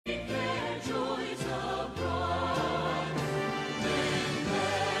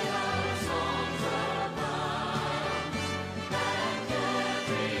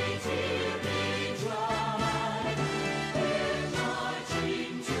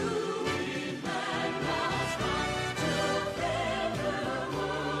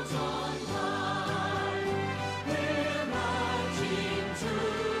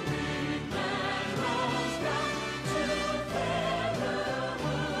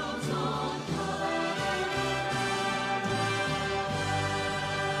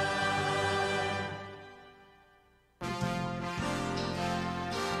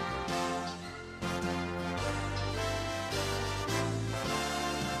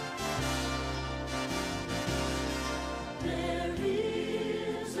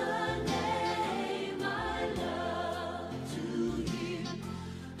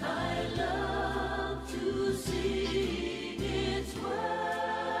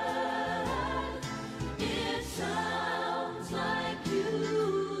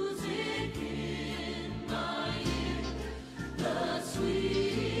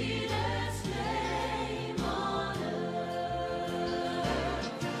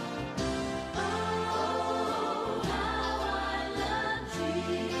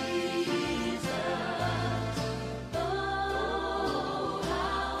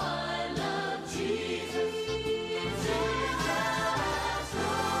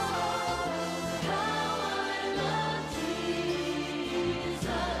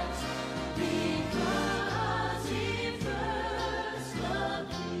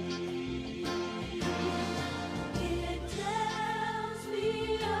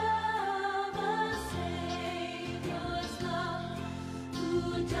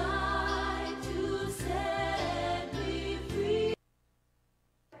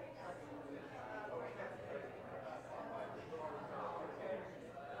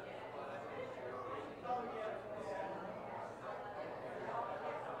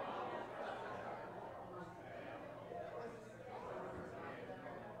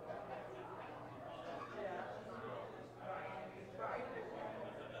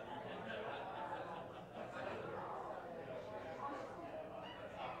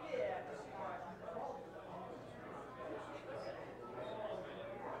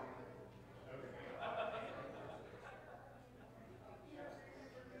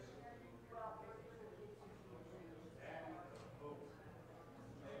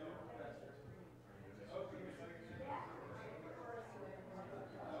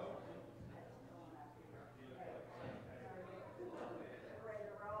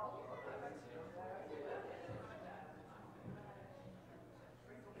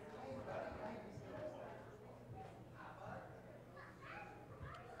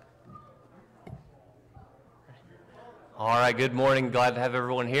All right, good morning. Glad to have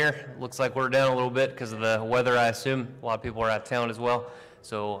everyone here. Looks like we're down a little bit because of the weather, I assume. A lot of people are out of town as well.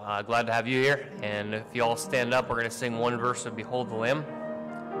 So glad to have you here. And if you all stand up, we're going to sing one verse of Behold the Lamb.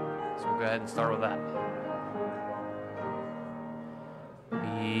 So we'll go ahead and start with that.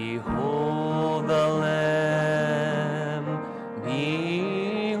 Behold the Lamb,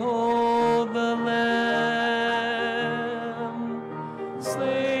 behold the Lamb,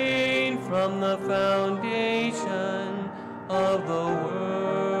 slain from the foundation of the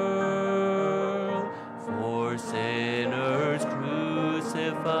world, for sinners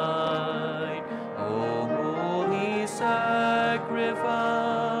crucified, O holy sacrifice.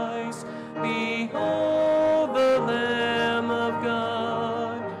 Behold the Lamb of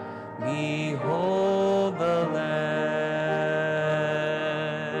God, behold the Lamb.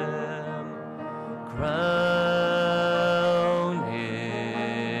 Crown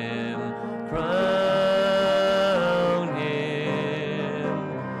him, crown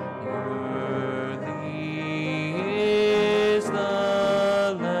him, worthy is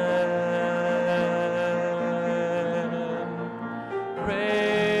the Lamb.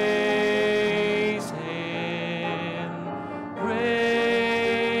 Praise him,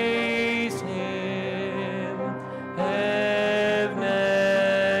 praise him, heaven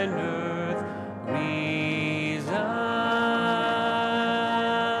and earth resound.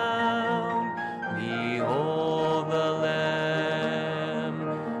 Behold the Lamb,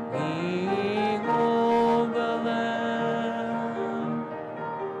 behold the Lamb,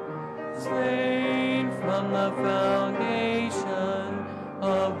 slain from the foundation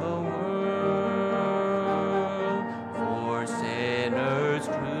of the world, for sinners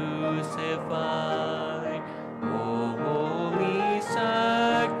crucified, O holy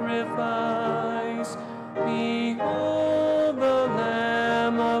sacrifice. Behold the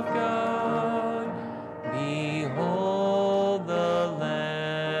Lamb of God, behold the Lamb.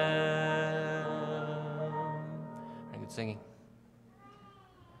 Very good singing.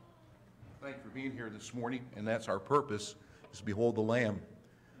 Thank you for being here this morning, and that's our purpose, is to behold the Lamb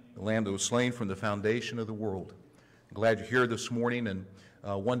that was slain from the foundation of the world. I'm glad you're here this morning, and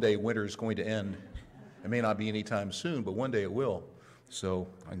one day winter is going to end. It may not be anytime soon, but one day it will. So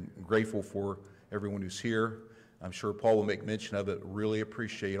I'm grateful for everyone who's here. I'm sure Paul will make mention of it. Really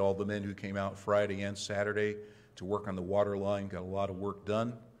appreciate all the men who came out Friday and Saturday to work on the water line, got a lot of work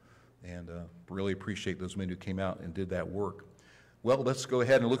done, and really appreciate those men who came out and did that work. Well, let's go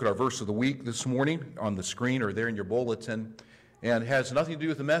ahead and look at our verse of the week this morning on the screen or there in your bulletin. And it has nothing to do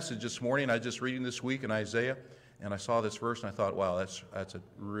with the message this morning. I was just reading this week in Isaiah, and I saw this verse, and I thought, wow, that's a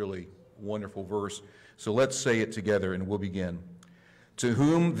really wonderful verse. So let's say it together, and we'll begin. To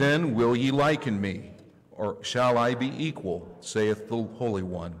whom then will ye liken me? Or shall I be equal, saith the Holy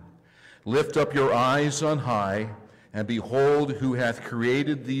One? Lift up your eyes on high, and behold who hath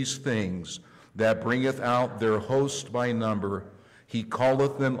created these things, that bringeth out their host by number. He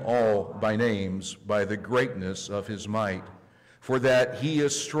calleth them all by names, by the greatness of his might. For that he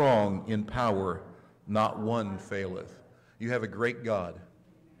is strong in power, not one faileth. You have a great God.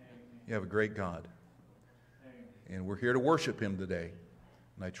 You have a great God. And we're here to worship him today.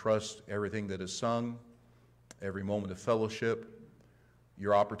 And I trust everything that is sung, every moment of fellowship,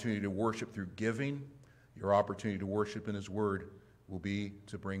 your opportunity to worship through giving, your opportunity to worship in his word will be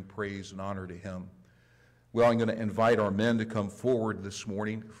to bring praise and honor to him. Well, I'm going to invite our men to come forward this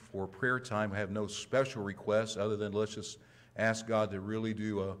morning for prayer time. I have no special requests other than let's just ask God to really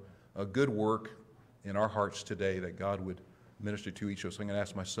do a good work in our hearts today, that God would minister to each of us. I'm going to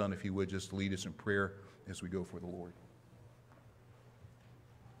ask my son if he would just lead us in prayer as we go for the Lord.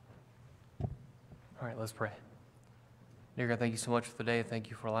 All right, let's pray. Dear God, thank you so much for the day. Thank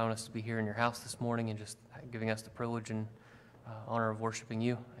you for allowing us to be here in your house this morning and just giving us the privilege and honor of worshiping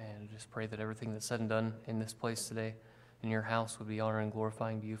you. And just pray that everything that's said and done in this place today in your house would be honoring and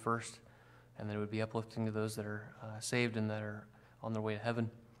glorifying to you first, and that it would be uplifting to those that are saved and that are on their way to heaven.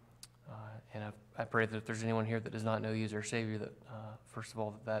 And I pray that if there's anyone here that does not know you as their Savior, that first of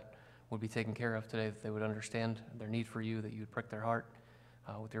all, that would be taken care of today, that they would understand their need for you, that you would prick their heart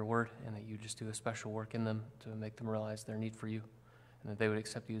with your word, and that you would just do a special work in them to make them realize their need for you, and that they would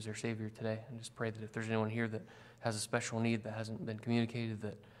accept you as their Savior today. And just pray that if there's anyone here that has a special need that hasn't been communicated,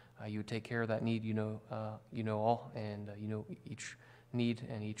 that you would take care of that need. You know all, and you know each need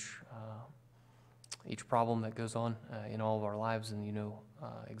and each problem that goes on in all of our lives, and you know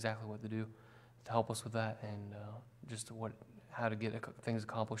exactly what to do to help us with that, and just how to get things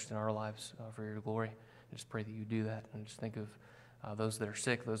accomplished in our lives for your glory. And just pray that you do that, and just think of those that are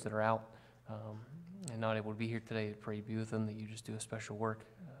sick, those that are out and not able to be here today. I pray you be with them, that you just do a special work.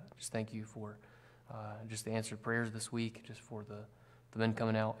 Just thank you for just the answered prayers this week, just for the men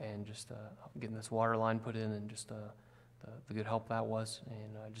coming out and just getting this water line put in, and just the good help that was.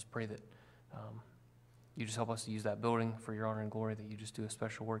 And I just pray that you just help us to use that building for your honor and glory, that you just do a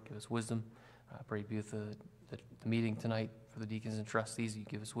special work, give us wisdom. I pray you be with the meeting tonight for the deacons and trustees, that you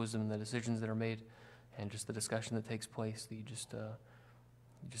give us wisdom in the decisions that are made, and just the discussion that takes place, that you just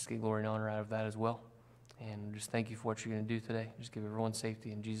get glory and honor out of that as well. And just thank you for what you're going to do today. Just give everyone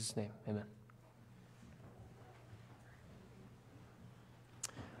safety in Jesus' name. Amen.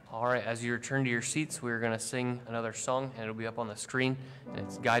 All right, as you return to your seats, we're going to sing another song, and it'll be up on the screen. And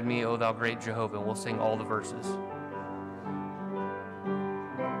it's Guide Me, O Thou Great Jehovah, and we'll sing all the verses.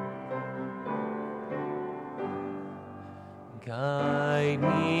 Guide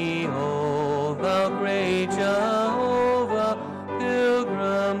me, O thou great Jehovah,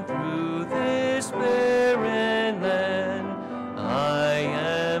 pilgrim through this barren land. I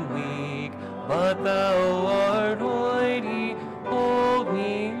am weak, but thou art mighty. Hold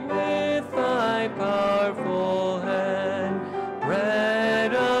me with thy powerful hand.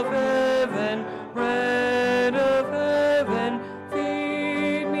 Bread of heaven,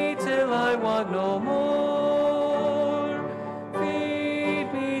 feed me till I want no more.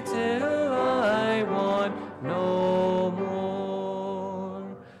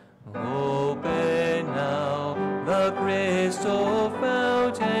 Crystal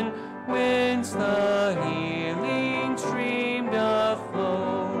fountain, whence the healing stream doth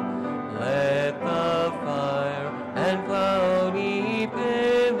flow. Let the fire and cloudy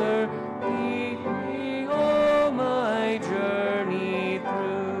pillar lead me all my journey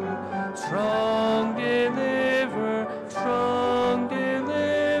through. Strong deliverer,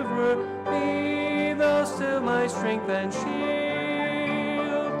 be thou still my strength and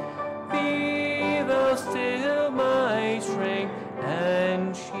shield. Be thou still my strength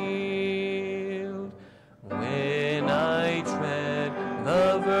and shield. When I tread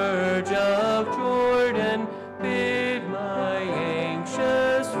the verge of Jordan, bid my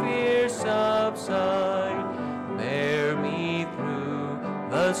anxious fears subside. Bear me through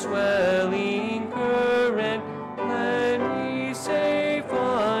the swelling current, let me safe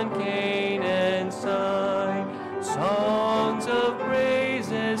on Canaan's side. Songs of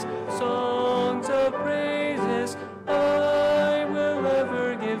praises, I will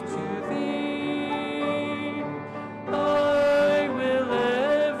ever give to thee. I will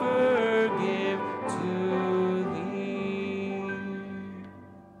ever give to thee.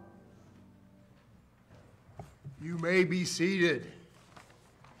 You may be seated.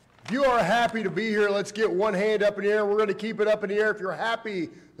 If you are happy to be here, let's get one hand up in the air. We're going to keep it up in the air. If you're happy,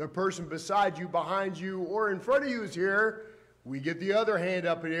 the person beside you, behind you, or in front of you is here, we get the other hand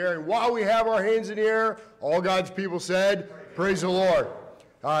up in the air. And while we have our hands in the air, all God's people said, praise the Lord.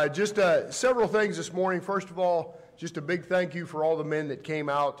 Just several things this morning. First of all, just a big thank you for all the men that came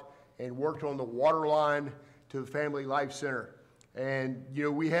out and worked on the water line to the Family Life Center. And, you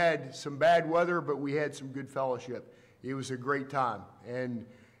know, we had some bad weather, but we had some good fellowship. It was a great time. And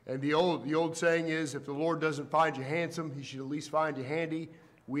the old saying is, if the Lord doesn't find you handsome, he should at least find you handy.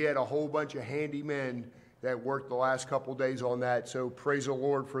 We had a whole bunch of handy men that worked the last couple days on that, so praise the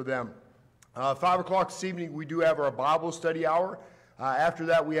Lord for them. 5 o'clock this evening, we do have our Bible study hour. After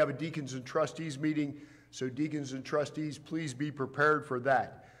that, we have a deacons and trustees meeting, so deacons and trustees, please be prepared for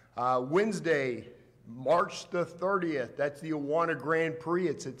that. Wednesday, March the 30th, that's the Awana Grand Prix.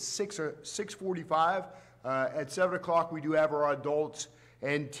 It's at 6:45. At 7 o'clock, we do have our adults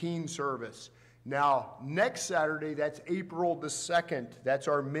and teen service. Now, next Saturday, that's April the 2nd, that's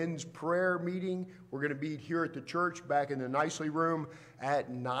our men's prayer meeting. We're going to be here at the church back in the Nicely room at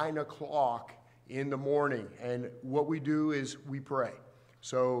 9 o'clock in the morning. And what we do is we pray.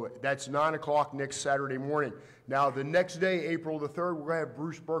 So that's 9 o'clock next Saturday morning. Now, the next day, April the 3rd, we're going to have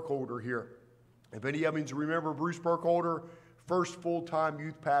Bruce Burkholder here. If any of you remember Bruce Burkholder, first full-time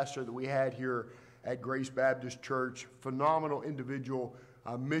youth pastor that we had here at Grace Baptist Church, phenomenal individual,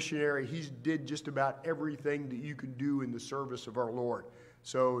 missionary. He did just about everything that you can do in the service of our Lord.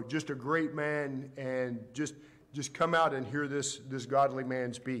 So just a great man, and just come out and hear this godly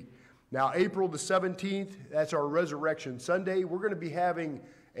man speak. Now, April the 17th, that's our Resurrection Sunday. We're going to be having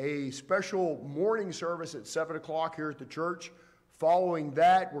a special morning service at 7 o'clock here at the church. Following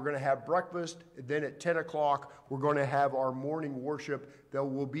that, we're going to have breakfast. Then at 10 o'clock, we're going to have our morning worship. There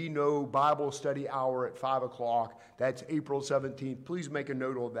will be no Bible study hour at 5 o'clock. That's April 17th. Please make a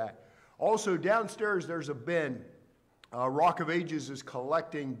note of that. Also, downstairs, there's a bin. Rock of Ages is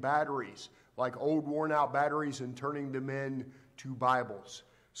collecting batteries, like old worn-out batteries, and turning them in to Bibles.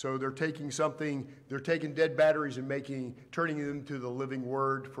 So they're taking dead batteries and turning them to the living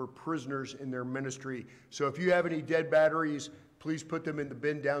word for prisoners in their ministry. So if you have any dead batteries, please put them in the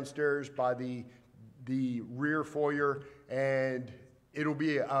bin downstairs by the rear foyer, and it'll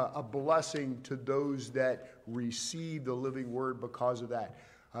be a blessing to those that receive the living word because of that.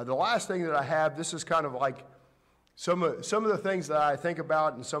 The last thing that I have, this is kind of like some of the things that I think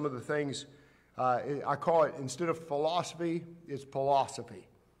about, and some of the things, I call it, instead of philosophy, it's philosophy.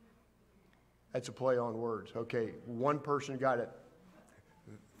 That's a play on words. Okay, one person got it.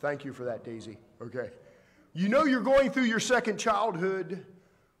 Thank you for that, Daisy. Okay. You know you're going through your second childhood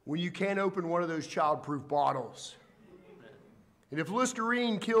when you can't open one of those childproof bottles. And if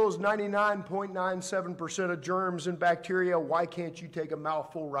Listerine kills 99.97% of germs and bacteria, why can't you take a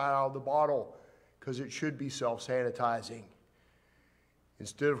mouthful right out of the bottle? Because it should be self-sanitizing.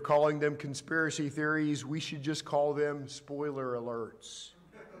 Instead of calling them conspiracy theories, we should just call them spoiler alerts.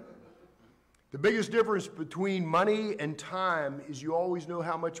 The biggest difference between money and time is you always know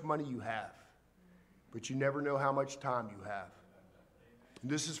how much money you have, but you never know how much time you have. And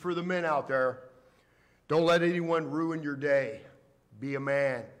this is for the men out there. Don't let anyone ruin your day. Be a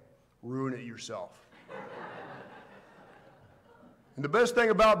man. Ruin it yourself. And the best thing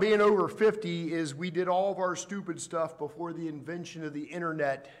about being over 50 is we did all of our stupid stuff before the invention of the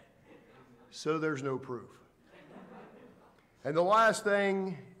internet, so there's no proof. And the last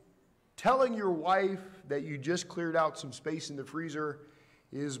thing, telling your wife that you just cleared out some space in the freezer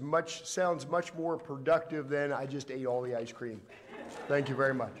sounds much more productive than I just ate all the ice cream. Thank you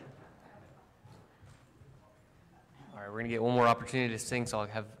very much. All right, we're going to get one more opportunity to sing, so I'll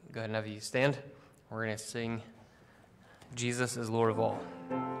go ahead and have you stand. We're going to sing Jesus is Lord of All.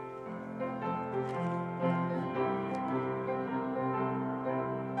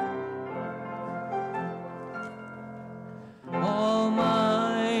 All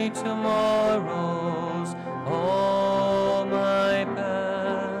my tomorrows, all my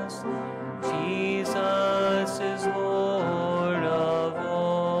past, Jesus is Lord of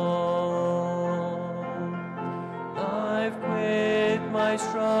all. I've quit my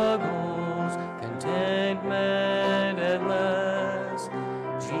struggles, contentment at last.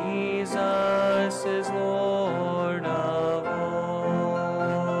 Jesus is Lord of all.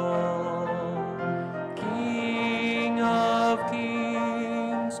 King of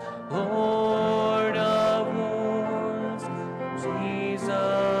kings, Lord of lords,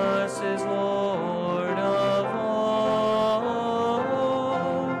 Jesus is Lord of all.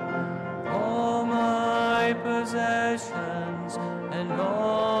 All my possessions and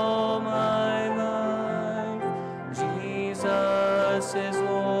all my life, Jesus is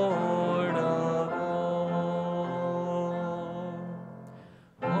Lord of all.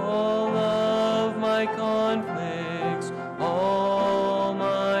 All of my conflicts, all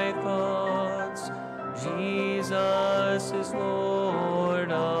my thoughts, Jesus is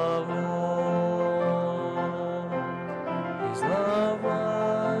Lord of all. His loved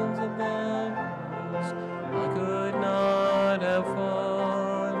ones and battles I could not have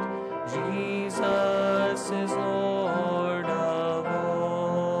fought, Jesus is Lord of all.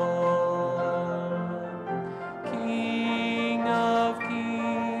 King of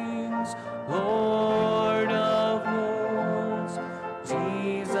kings, Lord of lords,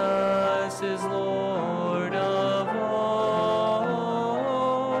 Jesus is Lord of all.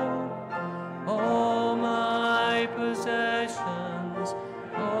 All my possessions,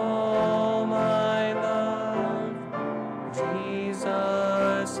 all my love,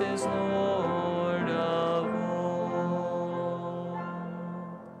 Jesus is Lord of all.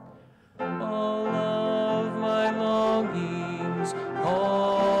 All of my longings,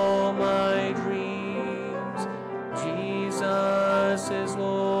 all my dreams, Jesus is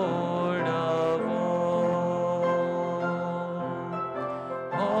Lord of all.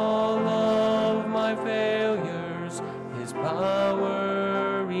 All of my failures, His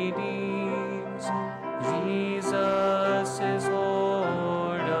power redeems, Jesus is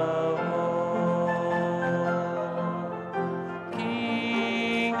Lord of all.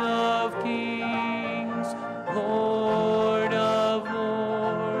 King of kings, Lord of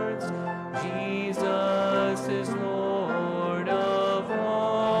lords, Jesus is Lord of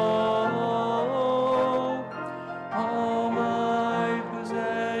all. All my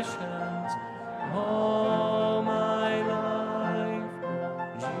possessions, all my life,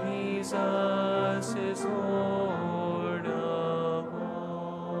 Jesus is Lord of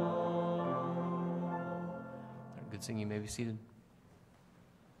all. Good singing. You may be seated.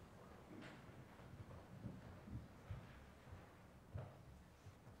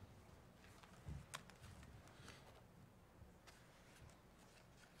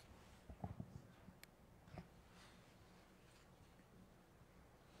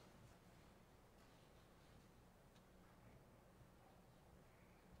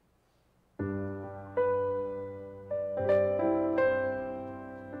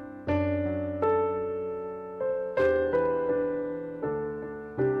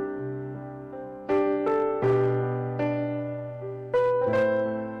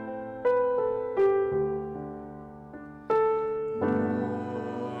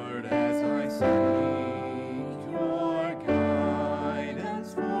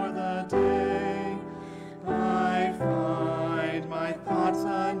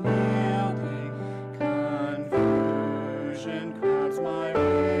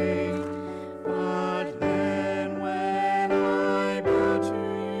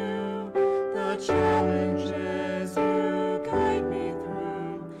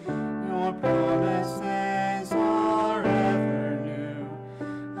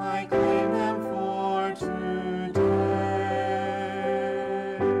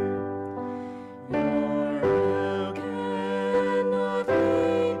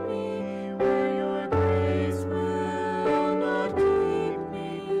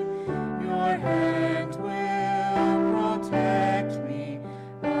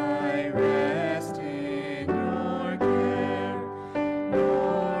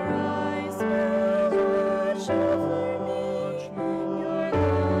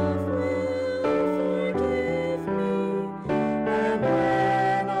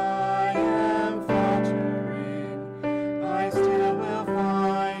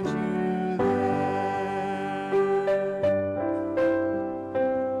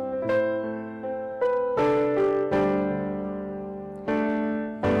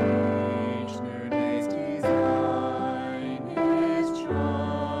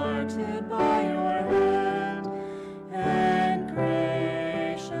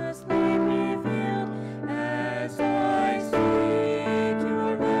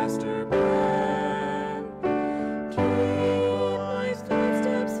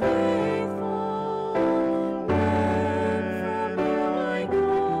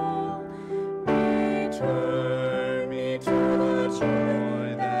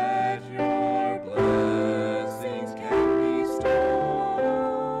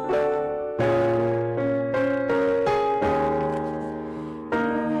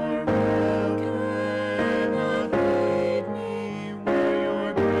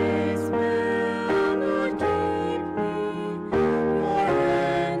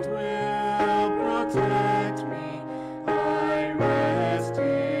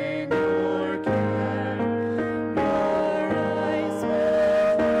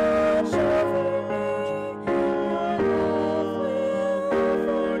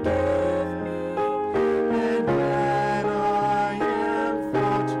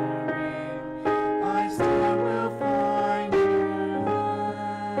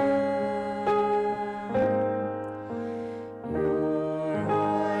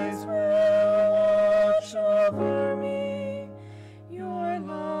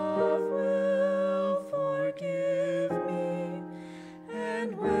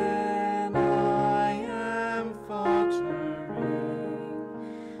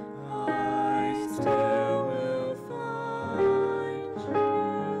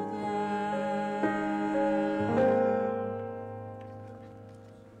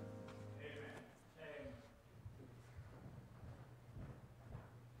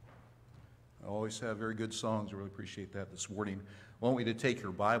 always have very good songs. I really appreciate that this morning. I want you to take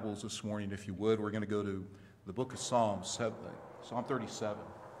your Bibles this morning, if you would. We're going to go to the book of Psalms, Psalm 37.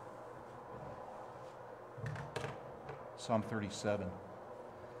 Psalm 37.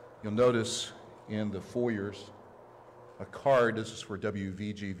 You'll notice in the foyers a card. This is for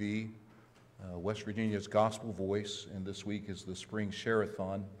WVGV, West Virginia's Gospel Voice, and this week is the Spring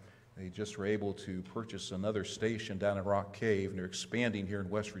Share-a-thon. They just were able to purchase another station down in Rock Cave, and they're expanding here in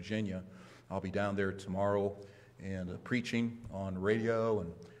West Virginia. I'll be down there tomorrow and preaching on radio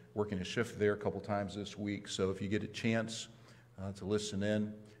and working a shift there a couple times this week. So if you get a chance to listen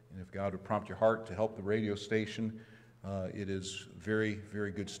in, and if God would prompt your heart to help the radio station, it is very,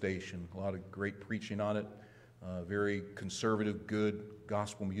 very good station. A lot of great preaching on it, very conservative, good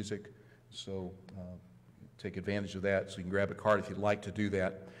gospel music. So take advantage of that. So you can grab a card if you'd like to do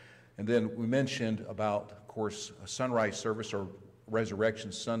that. And then we mentioned about, of course, a sunrise service or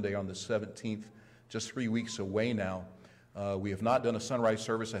Resurrection Sunday on the 17th, just 3 weeks away now. We have not done a sunrise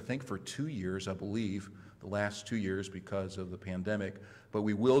service, I think, for 2 years, I believe, the last 2 years because of the pandemic. But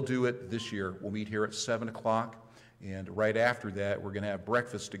we will do it this year. We'll meet here at 7 o'clock, and right after that, we're going to have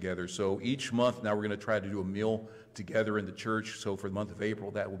breakfast together. So each month now we're going to try to do a meal together in the church. So for the month of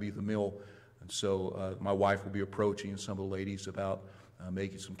April, that will be the meal. And so my wife will be approaching some of the ladies about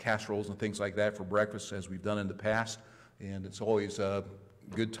making some casseroles and things like that for breakfast, as we've done in the past. And it's always a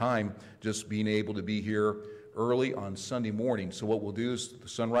good time just being able to be here early on Sunday morning. So what we'll do is the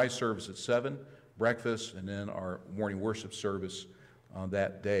sunrise service at 7, breakfast, and then our morning worship service on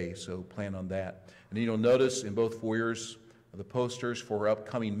that day. So plan on that. And you'll notice in both foyers the posters for our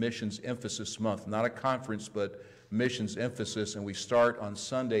upcoming Missions Emphasis Month. Not a conference, but Missions Emphasis. And we start on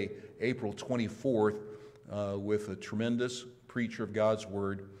Sunday, April 24th, with a tremendous preacher of God's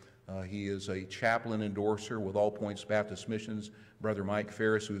Word. He is a chaplain endorser with All Points Baptist Missions, Brother Mike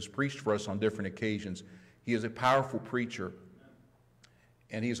Ferris, who has preached for us on different occasions. He is a powerful preacher,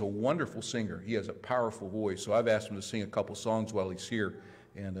 and he's a wonderful singer. He has a powerful voice, so I've asked him to sing a couple songs while he's here,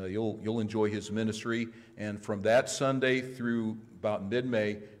 and you'll enjoy his ministry. And from that Sunday through about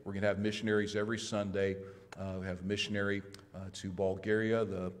mid-May, we're going to have missionaries every Sunday. We have a missionary to Bulgaria,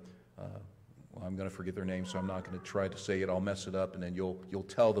 well, I'm going to forget their name, so I'm not going to try to say it. I'll mess it up, and then you'll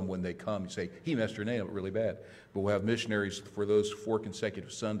tell them when they come. You say, he messed your name up really bad. But we'll have missionaries for those 4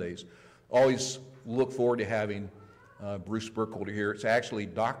 consecutive Sundays. Always look forward to having Bruce Burkholder here. It's actually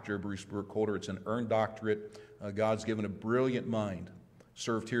Dr. Bruce Burkholder. It's an earned doctorate. God's given a brilliant mind.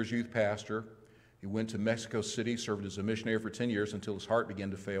 Served here as youth pastor. He went to Mexico City, served as a missionary for 10 years until his heart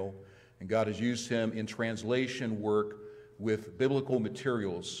began to fail. And God has used him in translation work with biblical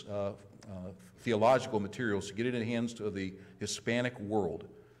materials, theological materials, to get it in the hands of the Hispanic world,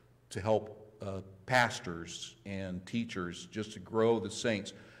 to help pastors and teachers just to grow the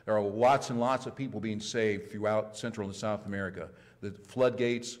saints. There are lots and lots of people being saved throughout Central and South America. The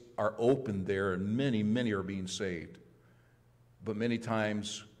floodgates are open there, and many, many are being saved. But many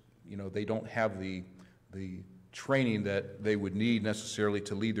times, they don't have the training that they would need necessarily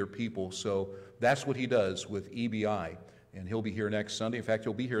to lead their people. So that's what he does with EBI. And he'll be here next Sunday. In fact,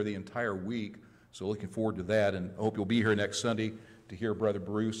 he'll be here the entire week. So looking forward to that. And I hope you'll be here next Sunday to hear Brother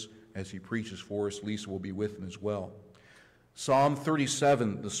Bruce as he preaches for us. Lisa will be with him as well. Psalm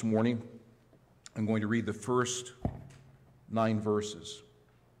 37 this morning. I'm going to read the first 9 verses.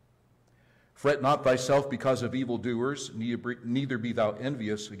 Fret not thyself because of evildoers, neither be thou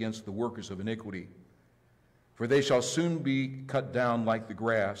envious against the workers of iniquity. For they shall soon be cut down like the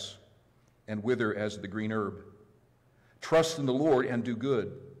grass, and wither as the green herb. Trust in the Lord and do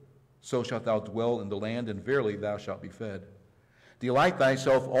good, so shalt thou dwell in the land, and verily thou shalt be fed. Delight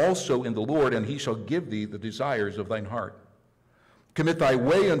thyself also in the Lord, and he shall give thee the desires of thine heart. Commit thy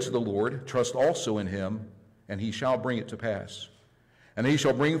way unto the Lord, trust also in him, and he shall bring it to pass. And he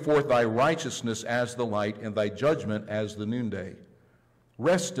shall bring forth thy righteousness as the light, and thy judgment as the noonday.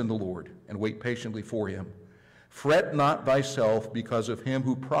 Rest in the Lord, and wait patiently for him. Fret not thyself because of him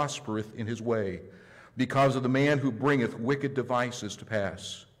who prospereth in his way, because of the man who bringeth wicked devices to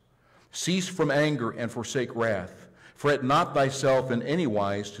pass. Cease from anger and forsake wrath. Fret not thyself in any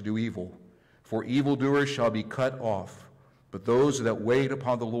wise to do evil, for evildoers shall be cut off. But those that wait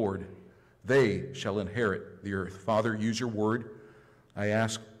upon the Lord, they shall inherit the earth. Father, use your word. I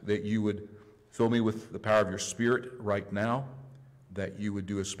ask that you would fill me with the power of your Spirit right now, that you would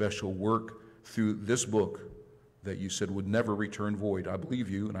do a special work through this book that you said would never return void. I believe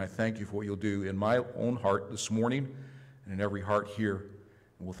you, and I thank you for what you'll do in my own heart this morning and in every heart here.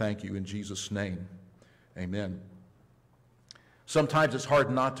 And we'll thank you in Jesus' name. Amen. Sometimes it's hard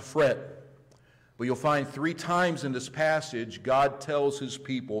not to fret, But you'll find 3 times in this passage, God tells his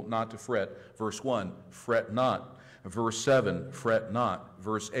people not to fret. Verse 1, fret not. Verse 7, fret not.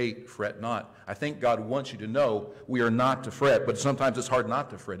 Verse 8, fret not. I think God wants you to know we are not to fret, but sometimes it's hard not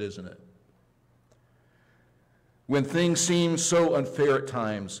to fret, isn't it? When things seem so unfair at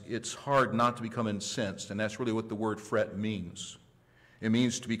times, it's hard not to become incensed, and that's really what the word fret means. It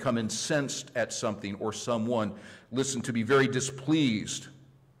means to become incensed at something or someone. Listen, to be very displeased.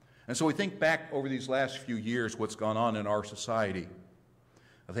 And so we think back over these last few years what's gone on in our society.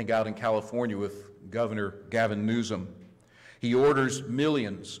 I think out in California with Governor Gavin Newsom. He orders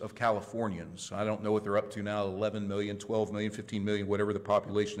millions of Californians. I don't know what they're up to now, 11 million, 12 million, 15 million, whatever the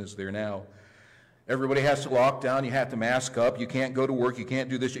population is there now. Everybody has to lock down. You have to mask up. You can't go to work. You can't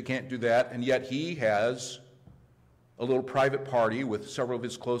do this. You can't do that. And yet he has a little private party with several of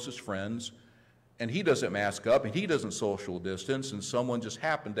his closest friends, and he doesn't mask up, and he doesn't social distance, and someone just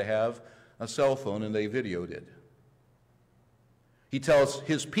happened to have a cell phone, and they videoed it. He tells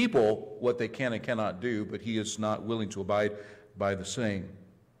his people what they can and cannot do, but he is not willing to abide by the same.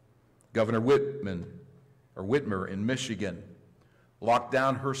 Governor Whitmer in Michigan locked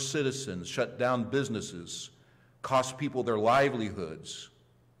down her citizens, shut down businesses, cost people their livelihoods.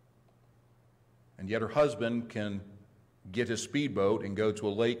 And yet her husband can get his speedboat and go to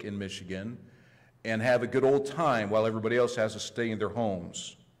a lake in Michigan and have a good old time while everybody else has to stay in their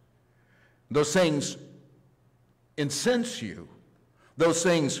homes. Those things incense you. Those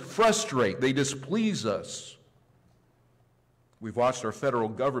things frustrate. They displease us. We've watched our federal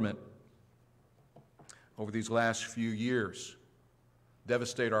government over these last few years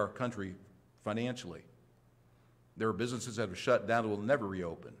devastate our country financially. There are businesses that have shut down that will never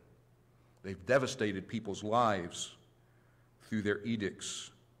reopen. They've devastated people's lives through their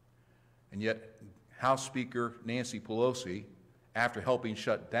edicts. And yet, House Speaker Nancy Pelosi, after helping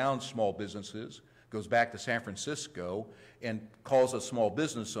shut down small businesses, goes back to San Francisco and calls a small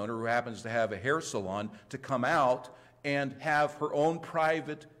business owner who happens to have a hair salon to come out and have her own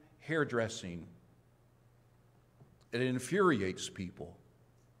private hairdressing. It infuriates people.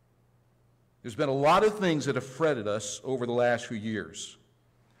 There's been a lot of things that have fretted us over the last few years.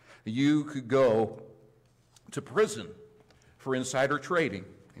 You could go to prison for insider trading.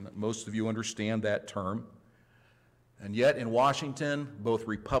 Most of you understand that term. And yet in Washington, both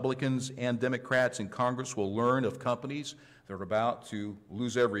Republicans and Democrats in Congress will learn of companies that are about to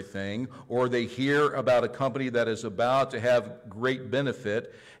lose everything, or they hear about a company that is about to have great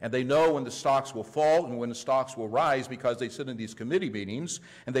benefit, and they know when the stocks will fall and when the stocks will rise because they sit in these committee meetings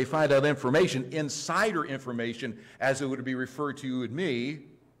and they find out information, insider information, as it would be referred to you and me,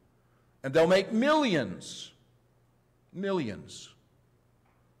 and they'll make millions. Millions.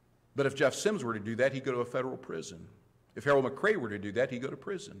 But if Jeff Sims were to do that, he'd go to a federal prison. If Harold McRae were to do that, he'd go to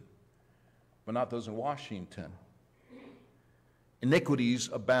prison. But not those in Washington. Iniquities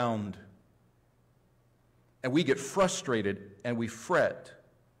abound. And we get frustrated and we fret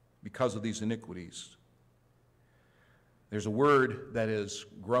because of these iniquities. There's a word that has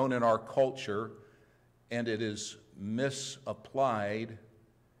grown in our culture, and it is misapplied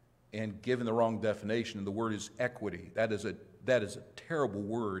and given the wrong definition, and the word is equity. That is a terrible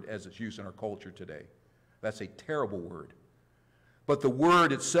word as it's used in our culture today. That's a terrible word. But the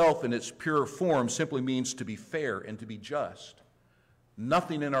word itself in its pure form simply means to be fair and to be just.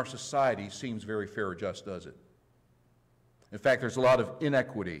 Nothing in our society seems very fair or just, does it? In fact, there's a lot of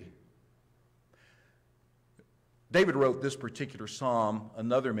inequity. David wrote this particular psalm.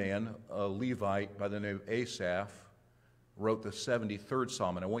 Another man, a Levite by the name of Asaph, wrote the 73rd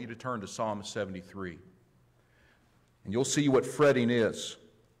Psalm, and I want you to turn to Psalm 73. And you'll see what fretting is.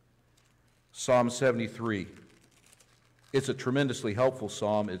 Psalm 73. It's a tremendously helpful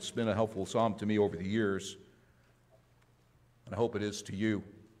psalm. It's been a helpful psalm to me over the years, and I hope it is to you.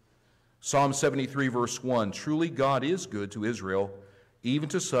 Psalm 73, verse 1, truly God is good to Israel, even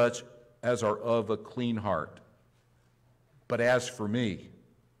to such as are of a clean heart. But as for me,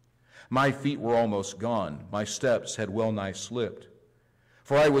 my feet were almost gone. My steps had well nigh slipped.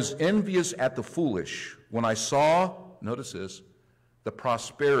 For I was envious at the foolish when I saw, notice this, the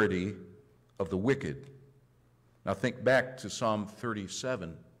prosperity of the wicked. Now think back to Psalm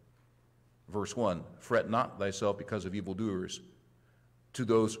 37, verse 1. Fret not thyself because of evildoers, to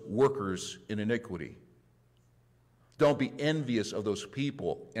those workers in iniquity. Don't be envious of those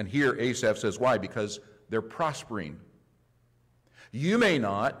people. And here Asaph says, why? Because they're prospering. You may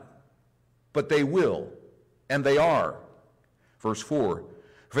not, but they will, and they are. Verse 4,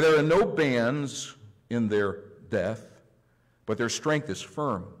 for there are no bands in their death, but their strength is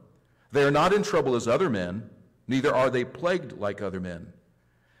firm. They are not in trouble as other men, neither are they plagued like other men.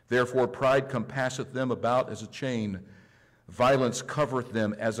 Therefore pride compasseth them about as a chain. Violence covereth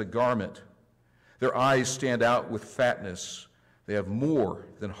them as a garment. Their eyes stand out with fatness. They have more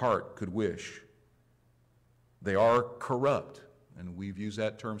than heart could wish. They are corrupt, and we've used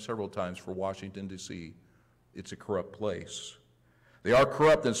that term several times for Washington, D.C. It's a corrupt place. They are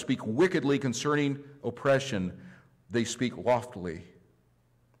corrupt and speak wickedly concerning oppression. They speak loftily.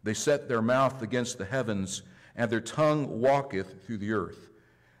 They set their mouth against the heavens, and their tongue walketh through the earth.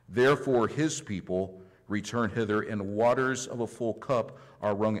 Therefore his people return hither, and waters of a full cup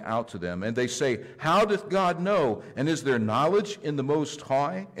are wrung out to them. And they say, how doth God know? And is there knowledge in the Most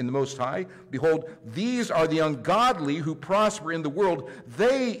High? Behold, these are the ungodly who prosper in the world.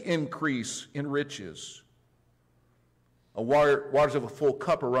 They increase in riches. Waters of a full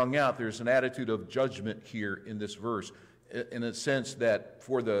cup are wrung out. There's an attitude of judgment here in this verse, in a sense that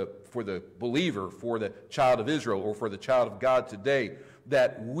for the believer, for the child of Israel, or for the child of God today,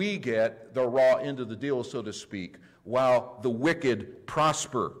 that we get the raw end of the deal, so to speak, while the wicked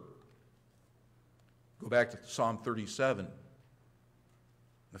prosper. Go back to Psalm 37.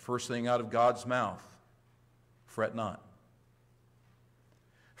 The first thing out of God's mouth, fret not.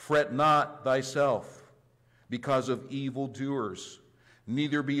 Fret not thyself because of evildoers,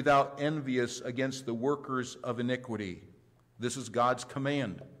 neither be thou envious against the workers of iniquity. This is God's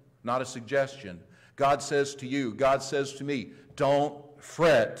command, not a suggestion. God says to you, God says to me, don't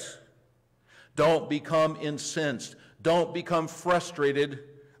fret. Don't become incensed. Don't become frustrated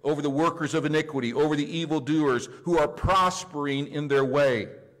over the workers of iniquity, over the evildoers who are prospering in their way.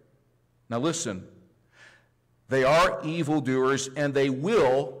 Now listen, they are evildoers and they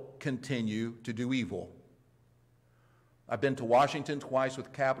will continue to do evil. I've been to Washington twice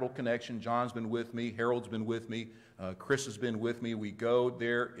with Capital Connection. John's been with me. Harold's been with me. Chris has been with me. We go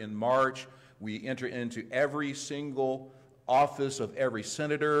there in March. We enter into every single office of every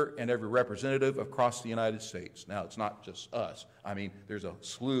senator and every representative across the United States. Now, it's not just us. I mean, there's a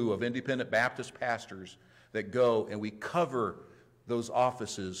slew of independent Baptist pastors that go, and we cover those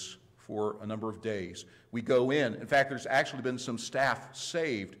offices for a number of days. We go in. In fact, there's actually been some staff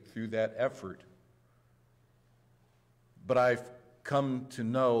saved through that effort. But I've come to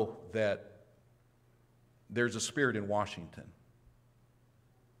know that there's a spirit in Washington.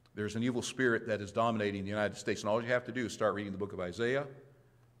 There's an evil spirit that is dominating the United States, and all you have to do is start reading the book of Isaiah,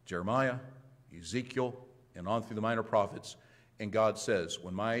 Jeremiah, Ezekiel, and on through the minor prophets. And God says,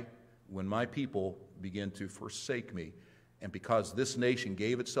 when my people begin to forsake me, and because this nation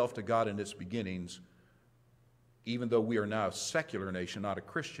gave itself to God in its beginnings, even though we are now a secular nation, not a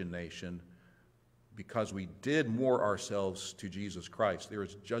Christian nation, because we did moor ourselves to Jesus Christ, there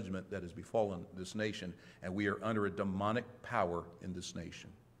is judgment that has befallen this nation, and we are under a demonic power in this nation.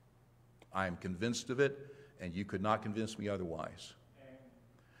 I am convinced of it, and you could not convince me otherwise.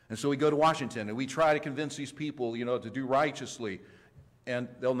 And so we go to Washington, and we try to convince these people, to do righteously, and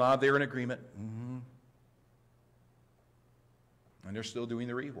they'll nod there in agreement. Mm-hmm. And they're still doing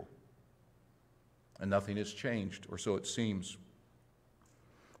their evil. And nothing has changed, or so it seems.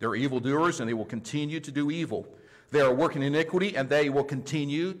 They're evildoers, and they will continue to do evil. They are working iniquity, and they will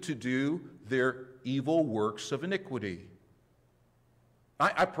continue to do their evil works of iniquity.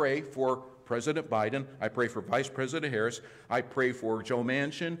 I pray for President Biden. I pray for Vice President Harris. I pray for Joe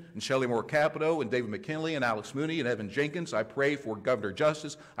Manchin and Shelley Moore Capito and David McKinley and Alex Mooney and Evan Jenkins. I pray for Governor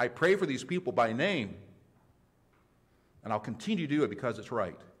Justice. I pray for these people by name. And I'll continue to do it because it's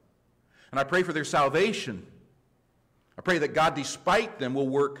right. And I pray for their salvation. I pray that God, despite them, will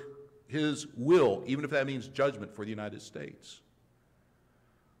work His will, even if that means judgment for the United States.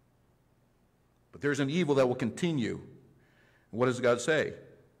 But there's an evil that will continue. What does God say?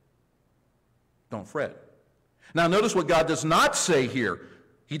 Don't fret. Now notice what God does not say here.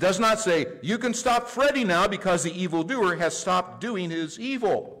 He does not say, you can stop fretting now because the evildoer has stopped doing his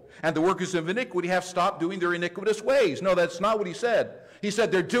evil, and the workers of iniquity have stopped doing their iniquitous ways. No, that's not what he said. He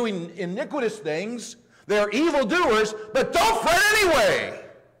said they're doing iniquitous things, they're evildoers, but don't fret anyway.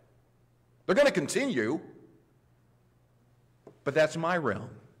 They're going to continue, but that's my realm.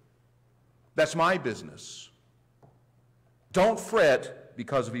 That's my business. Don't fret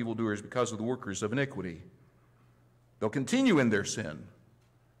because of evildoers, because of the workers of iniquity. They'll continue in their sin,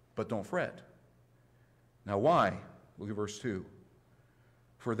 but don't fret. Now why? Look at verse 2.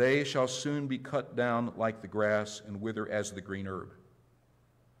 For they shall soon be cut down like the grass and wither as the green herb.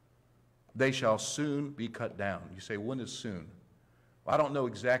 They shall soon be cut down. You say, when is soon? Well, I don't know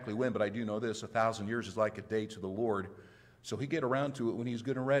exactly when, but I do know this. 1,000 years is like a day to the Lord. So He'll get around to it when He's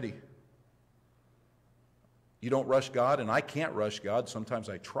good and ready. You don't rush God, and I can't rush God. Sometimes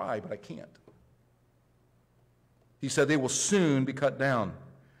I try, but I can't. He said they will soon be cut down.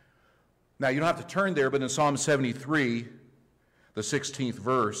 Now, you don't have to turn there, but in Psalm 73, the 16th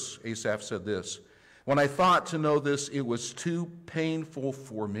verse, Asaph said this, "When I thought to know this, it was too painful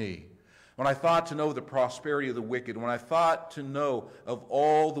for me. When I thought to know the prosperity of the wicked, when I thought to know of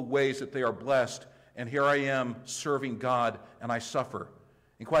all the ways that they are blessed, and here I am serving God, and I suffer."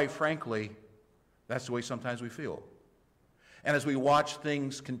 And quite frankly, that's the way sometimes we feel. And as we watch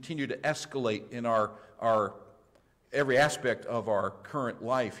things continue to escalate in our every aspect of our current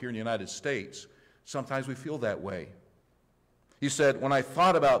life here in the United States, sometimes we feel that way. He said, "When I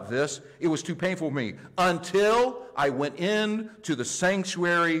thought about this, it was too painful for me until I went in to the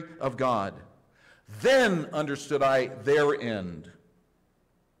sanctuary of God. Then understood I their end.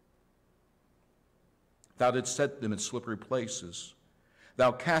 Thou didst set them in slippery places.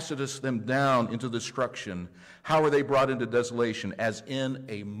 Thou castedst them down into destruction. How are they brought into desolation? As in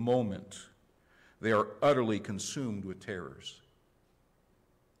a moment. They are utterly consumed with terrors."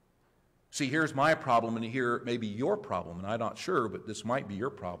 See, here's my problem, and here may be your problem, and I'm not sure, but this might be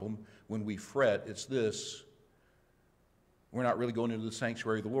your problem when we fret. It's this: we're not really going into the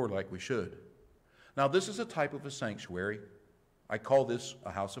sanctuary of the Lord like we should. Now, this is a type of a sanctuary. I call this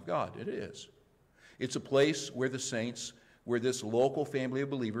a house of God. It is. It's a place where the saints, where this local family of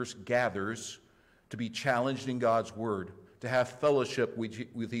believers gathers to be challenged in God's Word, to have fellowship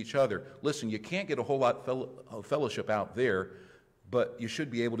with each other. Listen, you can't get a whole lot of fellowship out there, but you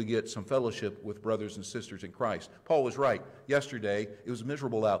should be able to get some fellowship with brothers and sisters in Christ. Paul was right. Yesterday, it was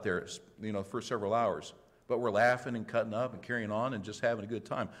miserable out there, for several hours. But we're laughing and cutting up and carrying on and just having a good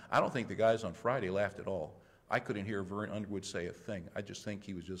time. I don't think the guys on Friday laughed at all. I couldn't hear Vern Underwood say a thing. I just think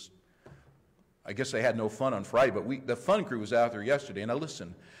he was just... I guess they had no fun on Friday, but the fun crew was out there yesterday. Now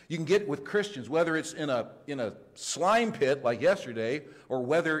listen, you can get with Christians, whether it's in a slime pit like yesterday, or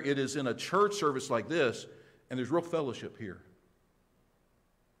whether it is in a church service like this, and there's real fellowship here.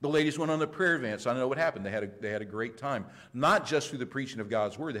 The ladies went on the prayer advance. I know what happened. They had a great time. Not just through the preaching of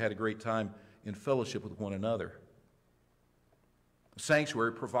God's Word, they had a great time in fellowship with one another. The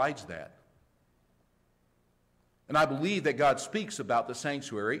sanctuary provides that. And I believe that God speaks about the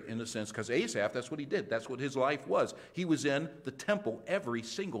sanctuary in a sense because Asaph, that's what he did. That's what his life was. He was in the temple every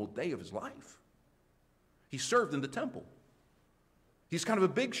single day of his life. He served in the temple. He's kind of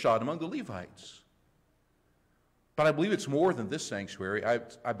a big shot among the Levites. But I believe it's more than this sanctuary.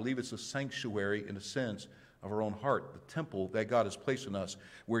 I believe it's a sanctuary in a sense of our own heart, the temple that God has placed in us,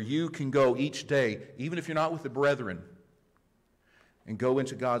 where you can go each day, even if you're not with the brethren, and go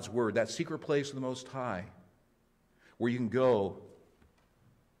into God's Word, that secret place of the Most High, where you can go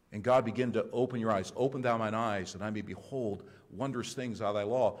and God begin to open your eyes. "Open thou mine eyes, that I may behold wondrous things out of thy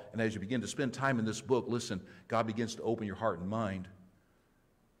law." And as you begin to spend time in this book, listen, God begins to open your heart and mind.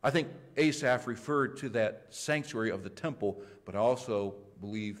 I think Asaph referred to that sanctuary of the temple, but I also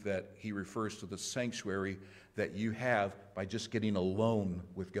believe that he refers to the sanctuary that you have by just getting alone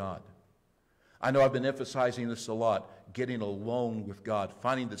with God. I know I've been emphasizing this a lot, getting alone with God,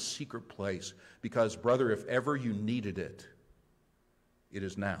 finding the secret place, because, brother, if ever you needed it, it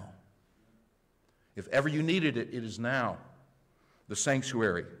is now. If ever you needed it, it is now. The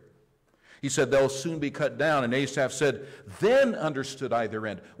sanctuary. He said, "They'll soon be cut down." And Asaph said, "Then understood I their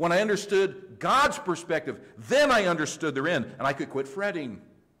end." When I understood God's perspective, then I understood their end, and I could quit fretting.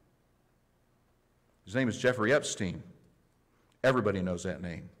 His name is Jeffrey Epstein. Everybody knows that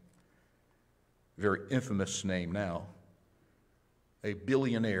name. Very infamous name now. A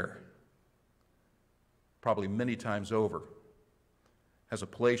billionaire, probably many times over, has a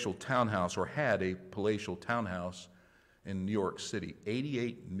palatial townhouse, or had a palatial townhouse in New York City.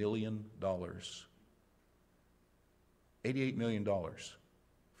 $88 million. $88 million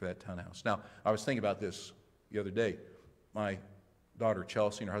for that townhouse. Now, I was thinking about this the other day. My daughter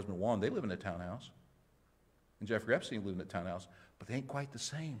Chelsea and her husband Vaughan, they live in a townhouse. And Jeffrey Epstein lived in a townhouse, but they ain't quite the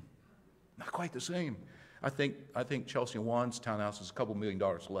same. Not quite the same. I think Chelsea and Vaughan's townhouse is a couple $1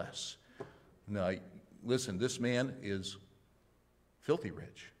 million less. Now, listen, this man is filthy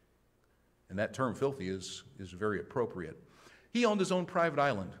rich. And that term filthy is very appropriate. He owned his own private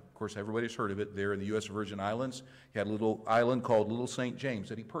island. Of course, everybody's heard of it there in the U.S. Virgin Islands. He had a little island called Little St. James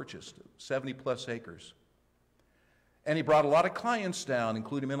that he purchased, 70-plus acres. And he brought a lot of clients down,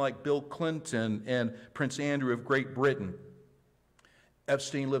 including men like Bill Clinton and Prince Andrew of Great Britain.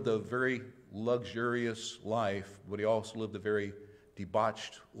 Epstein lived a very luxurious life, but he also lived a very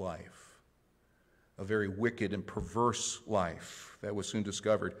debauched life, a very wicked and perverse life that was soon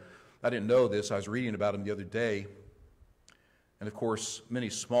discovered. I didn't know this. I was reading about him the other day. And of course, many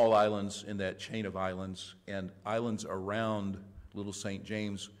small islands in that chain of islands and islands around Little St.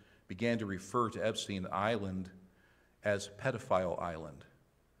 James began to refer to Epstein Island as Pedophile Island.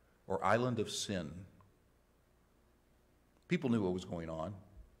 or island of sin. People knew what was going on.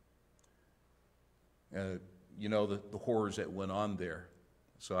 You know the horrors that went on there.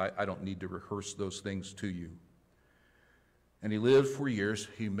 So I don't need to rehearse those things to you. And he lived for years.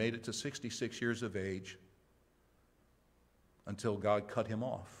 He made it to 66 years of age until God cut him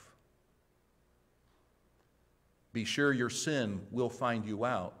off. Be sure your sin will find you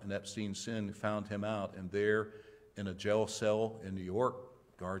out. And Epstein's sin found him out. And there in a jail cell in New York,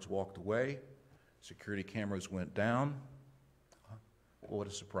 guards walked away. Security cameras went down. What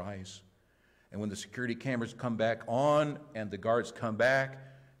a surprise. And when the security cameras come back on and the guards come back,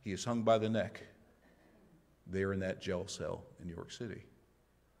 he is hung by the neck there in that jail cell in New York City.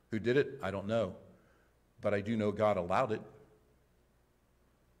 Who did it? I don't know. But I do know God allowed it.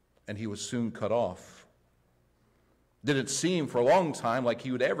 And he was soon cut off. Didn't seem for a long time like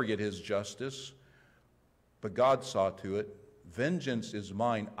he would ever get his justice. But God saw to it. Vengeance is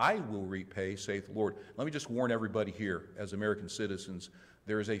mine, I will repay, saith the Lord. Let me just warn everybody here, as American citizens,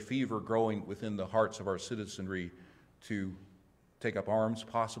 there is a fever growing within the hearts of our citizenry to take up arms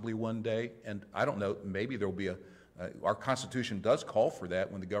possibly one day. And I don't know, maybe there will be our Constitution does call for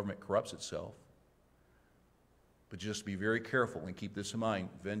that when the government corrupts itself. But just be very careful and keep this in mind.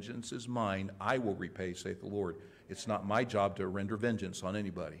 Vengeance is mine, I will repay, saith the Lord. It's not my job to render vengeance on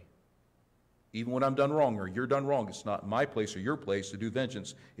anybody. Even when I'm done wrong or you're done wrong, it's not my place or your place to do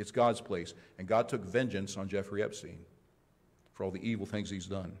vengeance. It's God's place. And God took vengeance on Jeffrey Epstein for all the evil things he's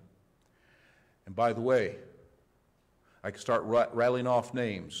done. And by the way, I could start rattling off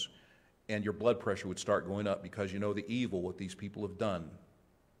names, and your blood pressure would start going up because you know the evil what these people have done.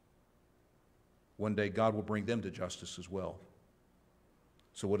 One day God will bring them to justice as well.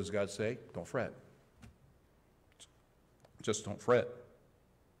 So what does God say? Don't fret. Just don't fret.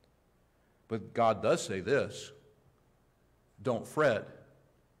 But God does say this, don't fret,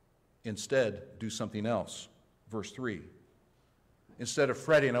 instead do something else. Verse 3, instead of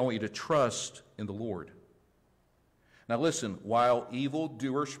fretting, I want you to trust in the Lord. Now listen, while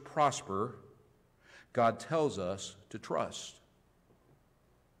evildoers prosper, God tells us to trust.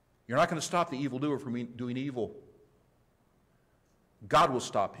 You're not going to stop the evildoer from doing evil. God will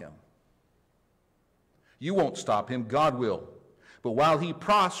stop him. You won't stop him, God will. But while he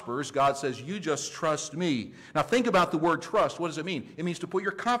prospers, God says, you just trust me. Now think about the word trust. What does it mean? It means to put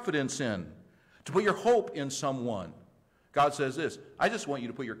your confidence in, to put your hope in someone. God says this, I just want you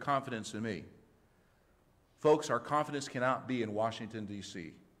to put your confidence in me. Folks, our confidence cannot be in Washington,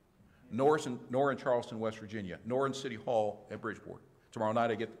 D.C., nor in Charleston, West Virginia, nor in City Hall at Bridgeport. Tomorrow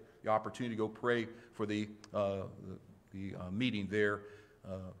night I get the opportunity to go pray for the meeting there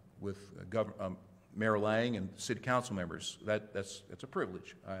with Mayor Lang and city council members. That's a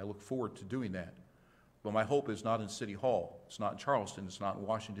privilege. I look forward to doing that. But my hope is not in City Hall. It's not in Charleston. It's not in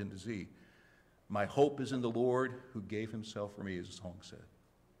Washington, D.C. My hope is in the Lord who gave himself for me, as the song said.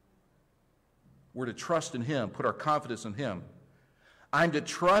 We're to trust in him, put our confidence in him. I'm to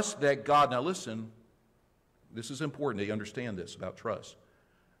trust that God, now listen, this is important that you understand this about trust.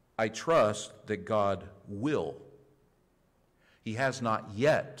 I trust that God will. He has not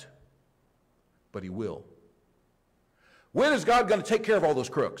yet, but he will. When is God going to take care of all those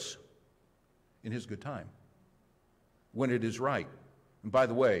crooks? In his good time, when it is right. And by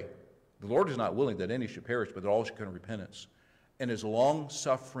the way, the Lord is not willing that any should perish, but that all should come to repentance. And is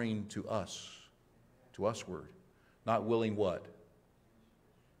long-suffering to usward, not willing what?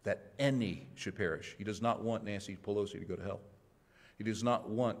 That any should perish. He does not want Nancy Pelosi to go to hell. He does not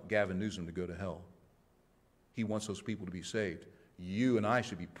want Gavin Newsom to go to hell. He wants those people to be saved. You and I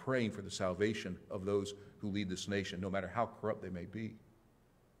should be praying for the salvation of those who lead this nation, no matter how corrupt they may be.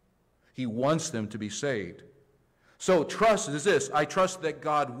 He wants them to be saved. So trust is this. I trust that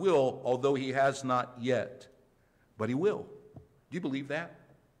God will, although he has not yet. But he will. Do you believe that?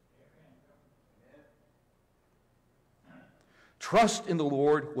 Trust in the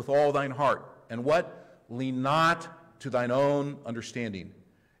Lord with all thine heart. And what? Lean not to thine own understanding.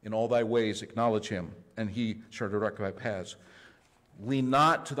 In all thy ways acknowledge him, and he shall direct thy paths. Lean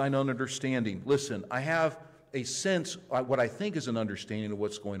not to thine own understanding. Listen, I have a sense, what I think is an understanding of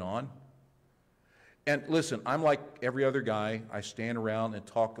what's going on. And listen, I'm like every other guy. I stand around and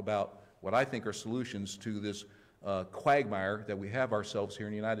talk about what I think are solutions to this quagmire that we have ourselves here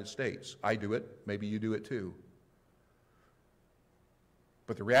in the United States. I do it. Maybe you do it too.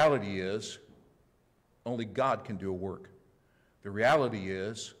 But the reality is, only God can do a work. The reality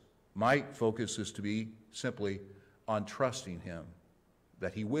is, my focus is to be simply on trusting him,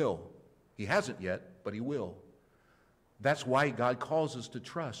 that he will. He hasn't yet, but he will. That's why God calls us to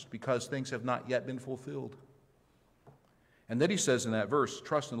trust, because things have not yet been fulfilled. And then he says in that verse,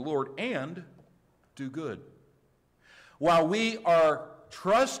 trust in the Lord and do good. While we are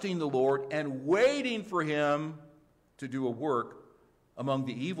trusting the Lord and waiting for him to do a work among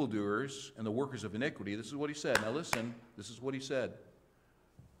the evildoers and the workers of iniquity, this is what he said. Now listen, this is what he said.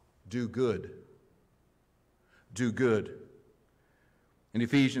 Do good. Do good. In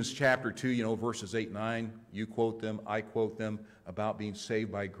Ephesians chapter 2, verses 8 and 9, you quote them, I quote them, about being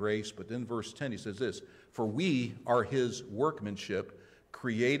saved by grace. But then verse 10, he says this, for we are his workmanship,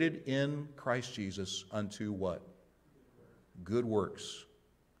 created in Christ Jesus unto what? Good works.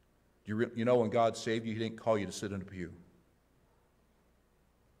 You know when God saved you, he didn't call you to sit in a pew.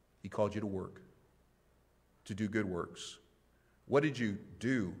 He called you to work, to do good works. What did you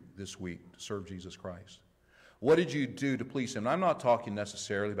do this week to serve Jesus Christ? What did you do to please him? And I'm not talking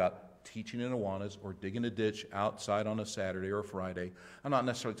necessarily about teaching in Awanas or digging a ditch outside on a Saturday or a Friday. I'm not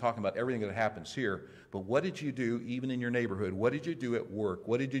necessarily talking about everything that happens here, but what did you do even in your neighborhood? What did you do at work?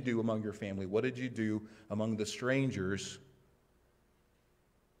 What did you do among your family? What did you do among the strangers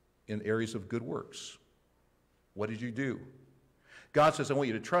in areas of good works? What did you do? God says, I want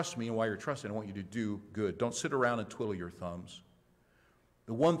you to trust me, and while you're trusting, I want you to do good. Don't sit around and twiddle your thumbs.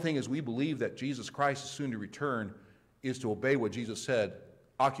 The one thing is we believe that Jesus Christ is soon to return is to obey what Jesus said,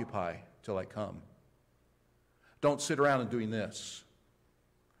 occupy till I come. Don't sit around and doing this.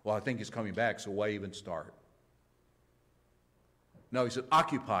 Well, I think he's coming back, so why even start? No, he said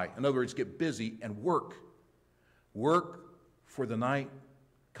occupy. In other words, get busy and work. Work, for the night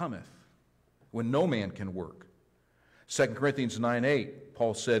cometh, when no man can work. 2 Corinthians 9:8,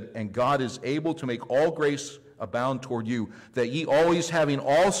 Paul said, and God is able to make all grace abound toward you, that ye always having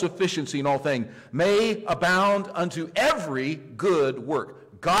all sufficiency in all things may abound unto every good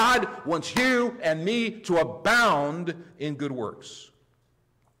work. God wants you and me to abound in good works.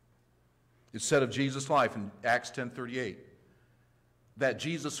 It's said of Jesus' life in Acts 10:38 that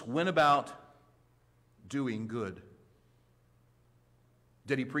Jesus went about doing good.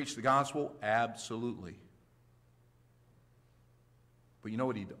 Did he preach the gospel? Absolutely. But you know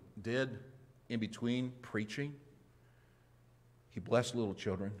what he did in between preaching? He blessed little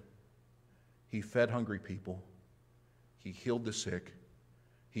children. He fed hungry people. He healed the sick.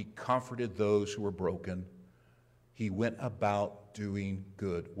 He comforted those who were broken. He went about doing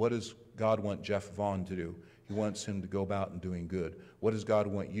good. What does God want Jeff Vaughan to do? He wants him to go about and doing good. What does God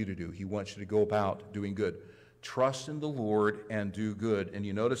want you to do? He wants you to go about doing good. Trust in the Lord and do good. And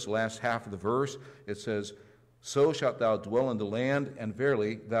you notice the last half of the verse, it says, so shalt thou dwell in the land, and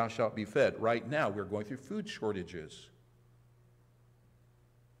verily thou shalt be fed. Right now, we're going through food shortages.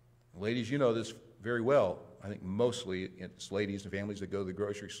 Ladies, you know this very well. I think mostly it's ladies and families that go to the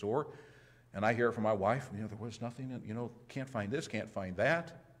grocery store. And I hear it from my wife, there was nothing, can't find this, can't find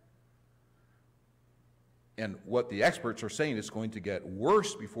that. And what the experts are saying is going to get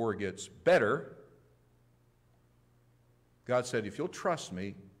worse before it gets better. God said, if you'll trust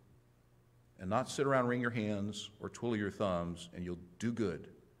me, and not sit around, wring your hands, or twiddle your thumbs, and you'll do good.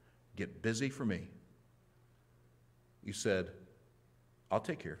 Get busy for me. He said, I'll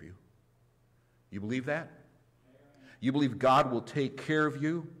take care of you. You believe that? You believe God will take care of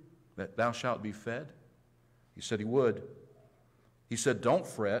you, that thou shalt be fed? He said he would. He said, don't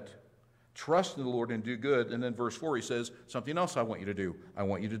fret. Trust in the Lord and do good. And then verse 4, he says, something else I want you to do. I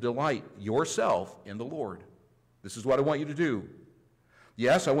want you to delight yourself in the Lord. This is what I want you to do.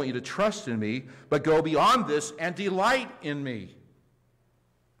 Yes, I want you to trust in me, but go beyond this and delight in me.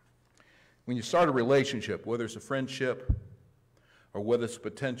 When you start a relationship, whether it's a friendship or whether it's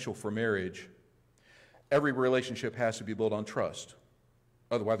potential for marriage, every relationship has to be built on trust.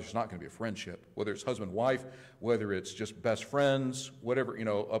 Otherwise, there's not going to be a friendship. Whether it's husband and wife, whether it's just best friends, whatever,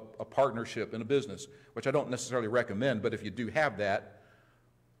 a partnership in a business, which I don't necessarily recommend, but if you do have that,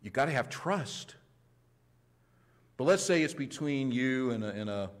 you've got to have trust. But let's say it's between you and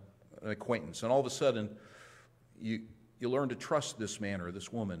an acquaintance, and all of a sudden you learn to trust this man or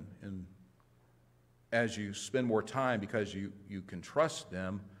this woman, and as you spend more time because you can trust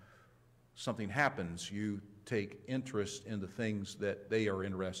them, something happens. You take interest in the things that they are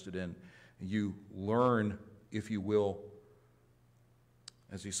interested in. You learn, if you will,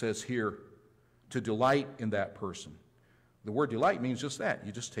 as he says here, to delight in that person. The word delight means just that.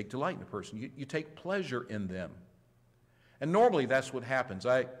 You just take delight in a person. You take pleasure in them. And normally that's what happens.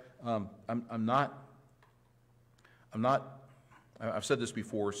 I've said this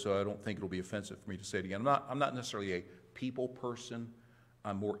before, so I don't think it'll be offensive for me to say it again. I'm not necessarily a people person.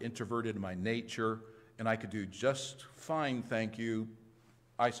 I'm more introverted in my nature, and I could do just fine, thank you,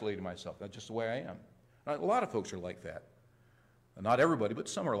 isolating myself. That's just the way I am. A lot of folks are like that. Not everybody, but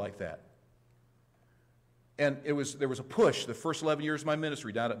some are like that. And there was a push. The first 11 years of my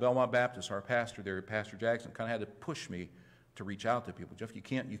ministry down at Belmont Baptist, our pastor there, Pastor Jackson, kind of had to push me to reach out to people. Jeff, you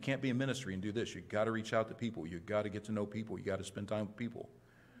can't be in ministry and do this. You've got to reach out to people. You've got to get to know people. You've got to spend time with people.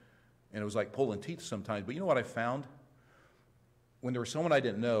 And it was like pulling teeth sometimes. But you know what I found? When there was someone I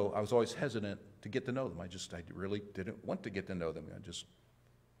didn't know, I was always hesitant to get to know them. I really didn't want to get to know them.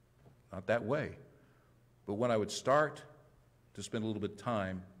 Not that way. But when I would start to spend a little bit of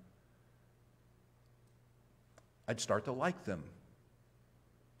time, I'd start to like them.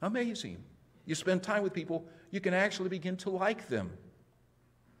 Amazing. You spend time with people, you can actually begin to like them.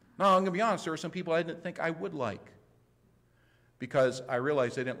 Now, I'm going to be honest, there are some people I didn't think I would like because I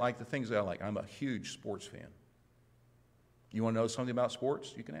realized they didn't like the things that I like. I'm a huge sports fan. You want to know something about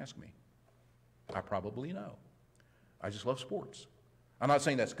sports? You can ask me. I probably know. I just love sports. I'm not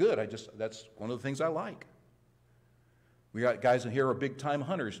saying that's good. That's one of the things I like. We got guys in here who are big-time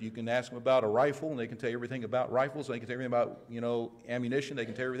hunters. You can ask them about a rifle, and they can tell you everything about rifles. They can tell you everything about, ammunition. They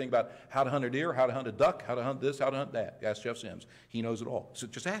can tell you everything about how to hunt a deer, how to hunt a duck, how to hunt this, how to hunt that. Ask Jeff Sims. He knows it all. So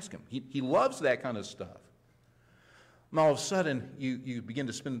just ask him. He loves that kind of stuff. And all of a sudden, you begin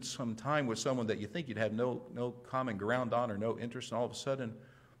to spend some time with someone that you think you'd have no common ground on or no interest, and all of a sudden,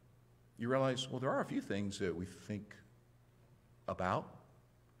 you realize, well, there are a few things that we think about.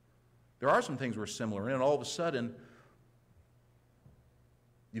 There are some things we're similar in, and all of a sudden,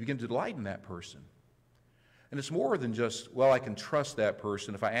 you begin to delight in that person. And it's more than just, well, I can trust that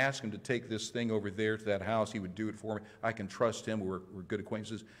person. If I ask him to take this thing over there to that house, he would do it for me. I can trust him. We're good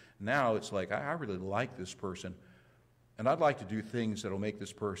acquaintances. Now it's like, I really like this person, and I'd like to do things that will make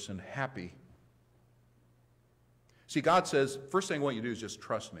this person happy. See, God says, first thing I want you to do is just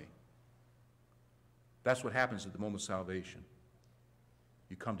trust me. That's what happens at the moment of salvation.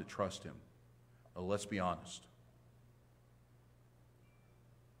 You come to trust him. Now, let's be honest.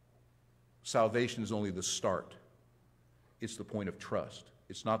 Salvation is only the start. It's the point of trust.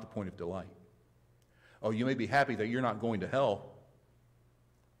 It's not the point of delight. Oh, you may be happy that you're not going to hell.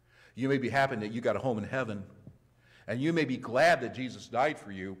 You may be happy that you got a home in heaven. And you may be glad that Jesus died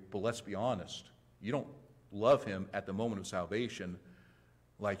for you, but let's be honest. You don't love him at the moment of salvation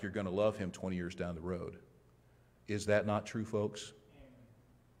like you're going to love him 20 years down the road. Is that not true, folks?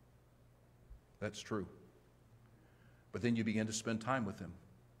 That's true. But then you begin to spend time with him.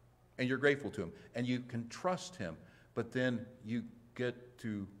 And you're grateful to him, and you can trust him, but then you get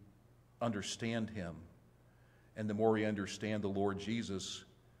to understand him. And the more you understand the Lord Jesus,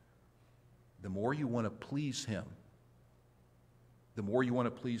 the more you want to please him. The more you want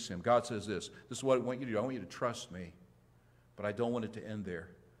to please him. God says this is what I want you to do. I want you to trust me, but I don't want it to end there.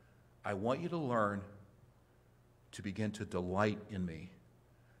 I want you to learn to begin to delight in me.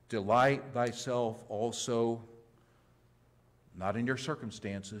 Delight thyself also, not in your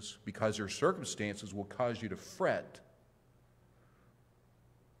circumstances, because your circumstances will cause you to fret.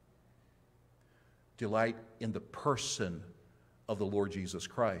 Delight in the person of the Lord Jesus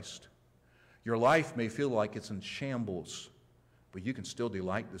Christ. Your life may feel like it's in shambles, but you can still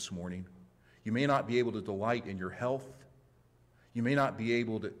delight this morning. You may not be able to delight in your health. You may not be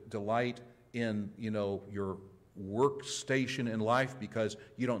able to delight in, your workstation in life because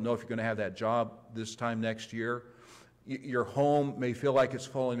you don't know if you're going to have that job this time next year. Your home may feel like it's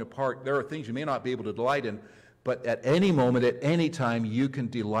falling apart. There are things you may not be able to delight in, but at any moment, at any time, you can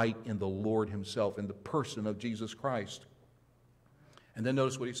delight in the Lord himself, in the person of Jesus Christ. And then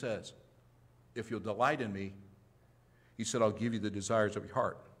notice what he says. If you'll delight in me, he said, I'll give you the desires of your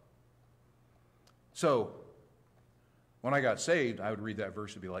heart. So, when I got saved, I would read that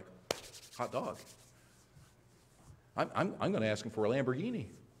verse and be like, hot dog. I'm going to ask him for a Lamborghini.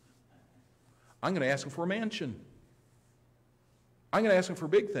 I'm going to ask him for a mansion. I'm going to ask him for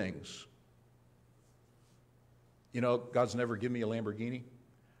big things. God's never given me a Lamborghini.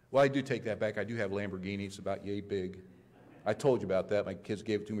 Well, I do take that back. I do have a Lamborghini. It's about yay big. I told you about that. My kids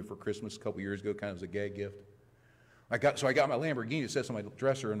gave it to me for Christmas a couple years ago, kind of as a gag gift. I got my Lamborghini. It sits on my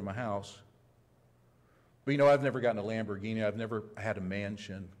dresser in my house. But I've never gotten a Lamborghini. I've never had a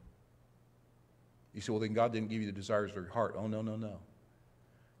mansion. You say, well, then God didn't give you the desires of your heart. Oh, no.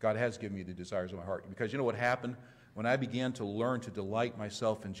 God has given me the desires of my heart. Because you know what happened? When I began to learn to delight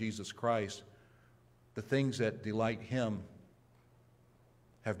myself in Jesus Christ, the things that delight him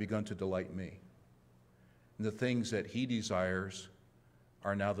have begun to delight me. And the things that he desires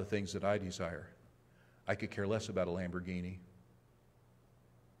are now the things that I desire. I could care less about a Lamborghini.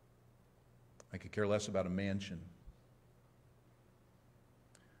 I could care less about a mansion.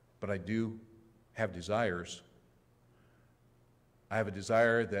 But I do have desires. I have a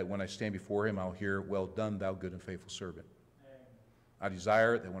desire that when I stand before him, I'll hear, well done, thou good and faithful servant. I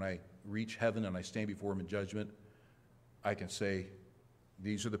desire that when I reach heaven and I stand before him in judgment, I can say,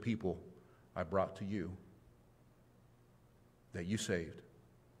 these are the people I brought to you, that you saved,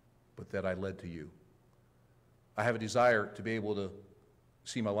 but that I led to you. I have a desire to be able to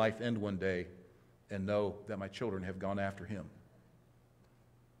see my life end one day and know that my children have gone after him.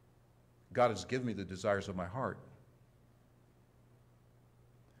 God has given me the desires of my heart.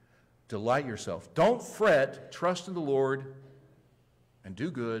 Delight yourself. Don't fret. Trust in the Lord and do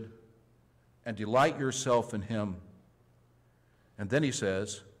good and delight yourself in him. And then he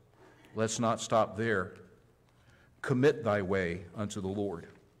says, let's not stop there. Commit thy way unto the Lord.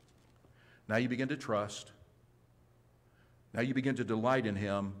 Now you begin to trust. Now you begin to delight in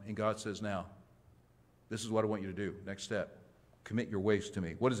him. And God says, now, this is what I want you to do. Next step. Commit your ways to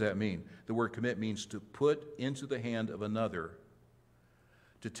me. What does that mean? The word commit means to put into the hand of another,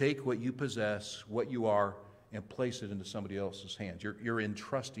 to take what you possess, what you are, and place it into somebody else's hands. You're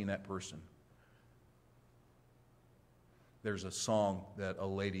entrusting that person. There's a song that a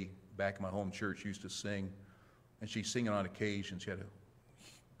lady back in my home church used to sing, and she'd sing it on occasion. She had a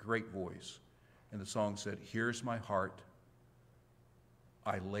great voice. And the song said, here's my heart.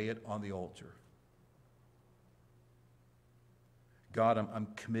 I lay it on the altar. God, I'm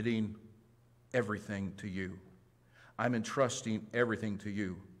committing everything to you. I'm entrusting everything to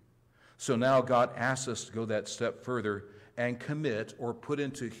you. So now God asks us to go that step further and commit or put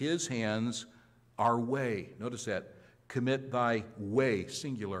into his hands our way. Notice that. Commit thy way,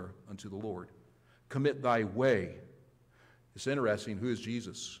 singular, unto the Lord. Commit thy way. It's interesting. Who is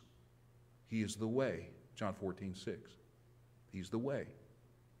Jesus? He is the way. John 14:6. He's the way.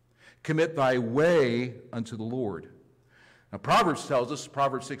 Commit thy way unto the Lord. Now, Proverbs tells us,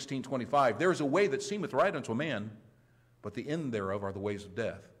 Proverbs 16:25, there is a way that seemeth right unto a man, but the end thereof are the ways of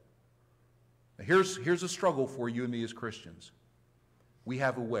death. Now, here's a struggle for you and me as Christians. We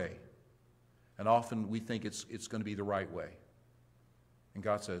have a way, and often we think it's going to be the right way. And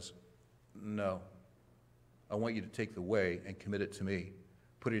God says, no, I want you to take the way and commit it to me.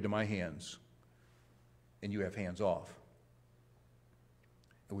 Put it into my hands, and you have hands off.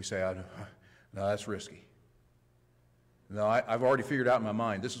 And we say, no, that's risky. No, I've already figured out in my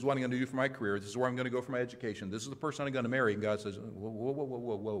mind, this is what I'm going to do for my career. This is where I'm going to go for my education. This is the person I'm going to marry. And God says,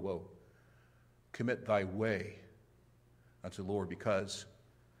 whoa. Commit thy way unto the Lord, because,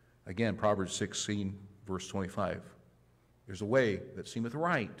 again, Proverbs 16, verse 25, there's a way that seemeth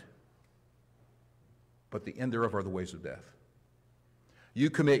right, but the end thereof are the ways of death. You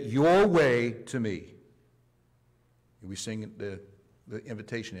commit your way to me. We sing the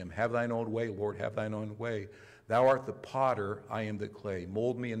invitation hymn, have thine own way, Lord, have thine own way. Thou art the potter, I am the clay.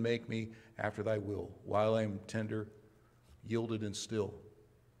 Mold me and make me after thy will, while I am tender, yielded, and still.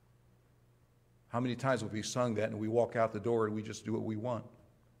 How many times have we sung that and we walk out the door and we just do what we want?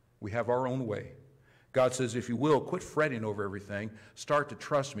 We have our own way. God says, if you will, quit fretting over everything. Start to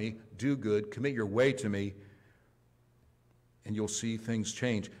trust me, do good, commit your way to me, and you'll see things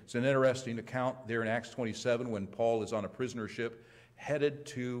change. It's an interesting account there in Acts 27 when Paul is on a prisoner ship headed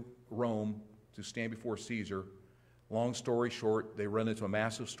to Rome to stand before Caesar. Long story short, they run into a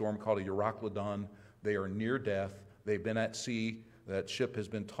massive storm called a Euroclydon. They are near death. They've been at sea. That ship has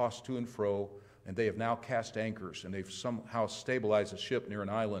been tossed to and fro, and they have now cast anchors, and they've somehow stabilized the ship near an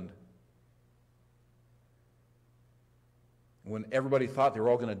island. When everybody thought they were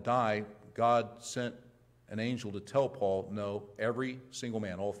all going to die, God sent an angel to tell Paul, no, every single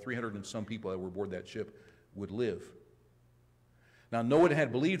man, all 300 and some people that were aboard that ship, would live. Now, no one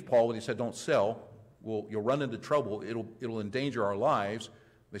had believed Paul when he said, don't sell. Well, you'll run into trouble. It'll endanger our lives.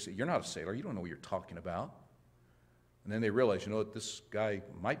 They said, you're not a sailor. You don't know what you're talking about. And then they realized, you know what, this guy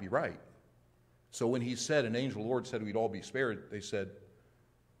might be right. So when he said, an angel of the Lord said we'd all be spared, they said,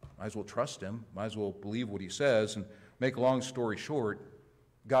 might as well trust him. Might as well believe what he says. And make a long story short,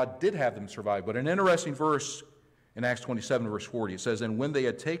 God did have them survive. But an interesting verse in Acts 27, verse 40, it says, and when they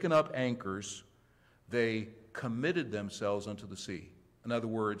had taken up anchors, they committed themselves unto the sea. In other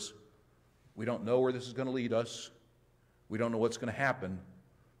words, we don't know where this is going to lead us. We don't know what's going to happen.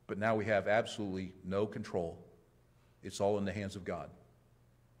 But now we have absolutely no control. It's all in the hands of God.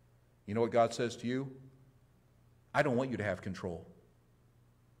 You know what God says to you? I don't want you to have control.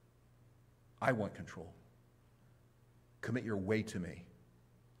 I want control. Commit your way to me.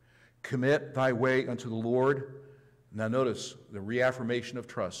 Commit thy way unto the Lord. Now notice the reaffirmation of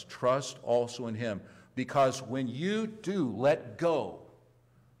trust. Trust also in him. Because when you do let go,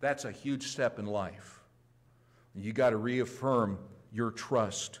 that's a huge step in life. You got to reaffirm your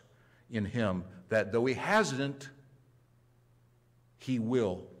trust in him, that though he hasn't, he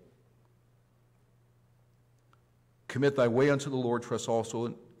will. Commit thy way unto the Lord, trust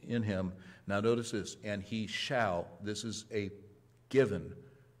also in him. Now notice this, and he shall, this is a given,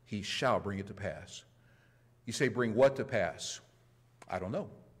 he shall bring it to pass. You say, bring what to pass? I don't know.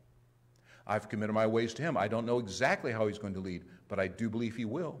 I've committed my ways to him. I don't know exactly how he's going to lead, but I do believe he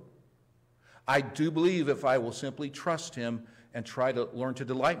will. I do believe if I will simply trust him and try to learn to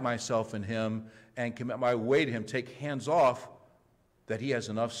delight myself in him and commit my way to him, take hands off, that he has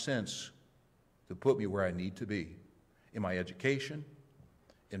enough sense to put me where I need to be in my education,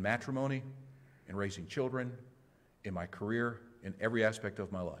 in matrimony, in raising children, in my career, in every aspect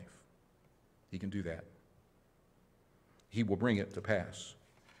of my life. He can do that. He will bring it to pass.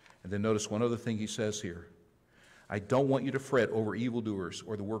 And then notice one other thing he says here. I don't want you to fret over evildoers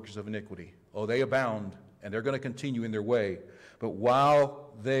or the workers of iniquity. Oh, they abound, and they're going to continue in their way. But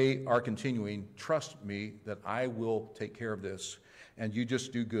while they are continuing, trust me that I will take care of this. And you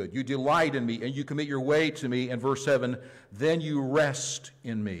just do good. You delight in me, and you commit your way to me. And verse 7, then you rest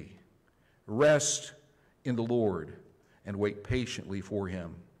in me. Rest in the Lord, and wait patiently for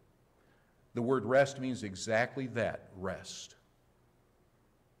him. The word rest means exactly that, rest.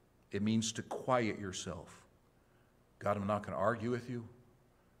 It means to quiet yourself. God, I'm not going to argue with you.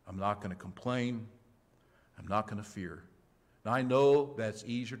 I'm not going to complain. I'm not going to fear. Now, I know that's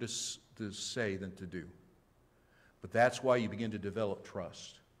easier to say than to do. But that's why you begin to develop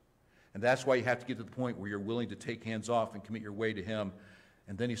trust. And that's why you have to get to the point where you're willing to take hands off and commit your way to him.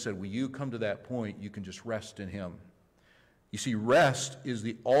 And then he said, when you come to that point, you can just rest in him. You see, rest is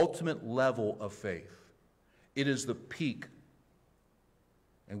the ultimate level of faith. It is the peak,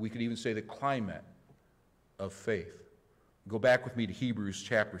 and we could even say the climax of faith. Go back with me to Hebrews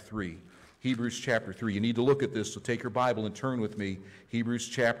chapter 3. Hebrews chapter 3. You need to look at this, so take your Bible and turn with me. Hebrews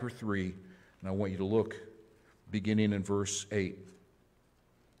chapter 3, and I want you to look beginning in verse 8.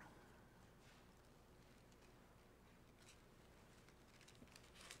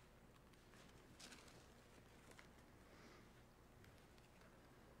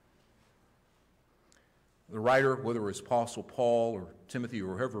 The writer, whether it was Apostle Paul or Timothy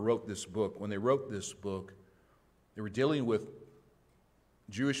or whoever wrote this book, when they wrote this book, they were dealing with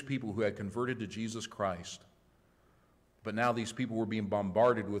Jewish people who had converted to Jesus Christ. But now these people were being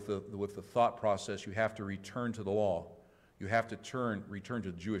bombarded with the thought process, you have to return to the law. You have to return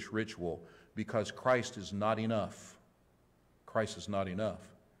to the Jewish ritual because Christ is not enough. Christ is not enough.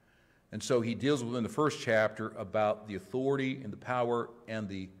 And so he deals with in the first chapter about the authority and the power and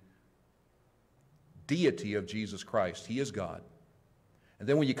the deity of Jesus Christ. He is God. And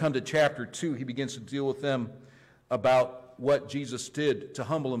then when you come to chapter 2, he begins to deal with them about what Jesus did to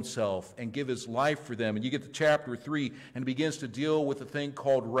humble himself and give his life for them. And you get to chapter 3 and begins to deal with a thing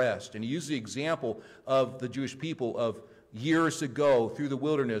called rest. And he uses the example of the Jewish people of years ago through the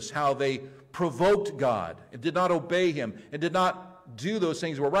wilderness, how they provoked God and did not obey him and did not do those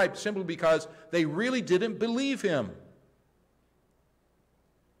things that were right simply because they really didn't believe him.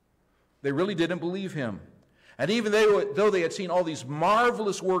 They really didn't believe him. And even though they had seen all these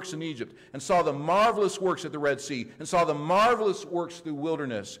marvelous works in Egypt and saw the marvelous works at the Red Sea and saw the marvelous works through the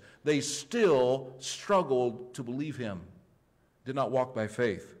wilderness, they still struggled to believe him, did not walk by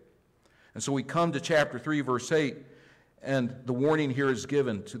faith. And so we come to chapter 3, verse 8, and the warning here is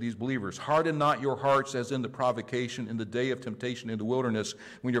given to these believers. Harden not your hearts as in the provocation in the day of temptation in the wilderness,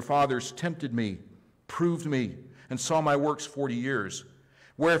 when your fathers tempted me, proved me, and saw my works 40 years.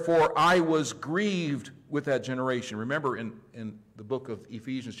 Wherefore I was grieved with that generation. Remember in the book of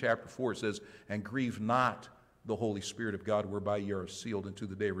Ephesians chapter 4, it says, and grieve not the Holy Spirit of God, whereby you are sealed unto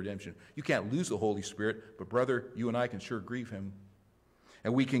the day of redemption. You can't lose the Holy Spirit, but brother, you and I can sure grieve him.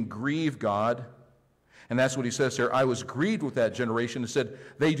 And we can grieve God. And that's what he says here. I was grieved with that generation and said,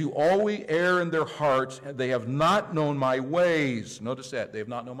 they do always err in their hearts, and they have not known my ways. Notice that. They have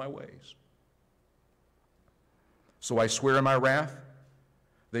not known my ways. So I swear in my wrath,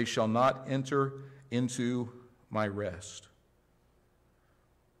 they shall not enter into my rest.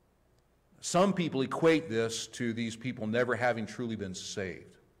 Some people equate this to these people never having truly been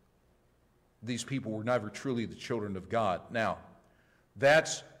saved. These people were never truly the children of God. Now,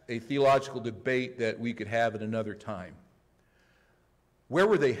 that's a theological debate that we could have at another time. Where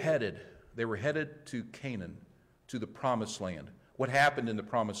were they headed? They were headed to Canaan, to the promised land. What happened in the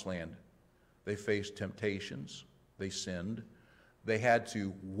promised land? They faced temptations. They sinned. They had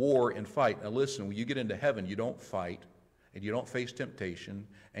to war and fight. Now listen, when you get into heaven, you don't fight, and you don't face temptation,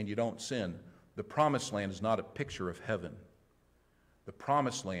 and you don't sin. The promised land is not a picture of heaven. The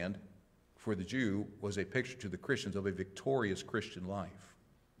promised land for the Jew was a picture to the Christians of a victorious Christian life.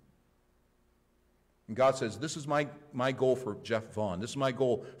 And God says, this is my goal for Jeff Vaughan. This is my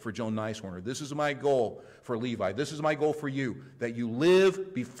goal for Joan Nicewarner. This is my goal for Levi. This is my goal for you, that you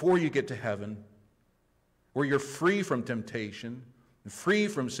live before you get to heaven, where you're free from temptation, and free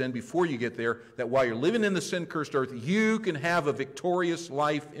from sin before you get there, that while you're living in the sin-cursed earth, you can have a victorious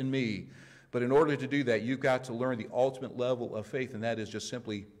life in me. But in order to do that, you've got to learn the ultimate level of faith, and that is just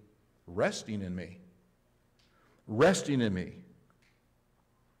simply resting in me. Resting in me.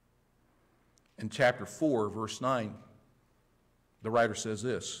 In chapter 4, verse 9, the writer says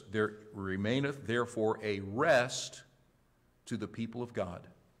this, there remaineth therefore a rest to the people of God.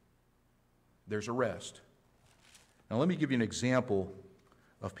 There's a rest. Now let me give you an example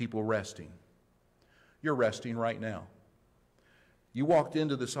of people resting. You're resting right now. You walked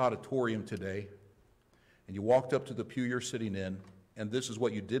into this auditorium today, and you walked up to the pew you're sitting in, and this is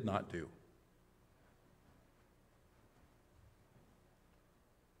what you did not do.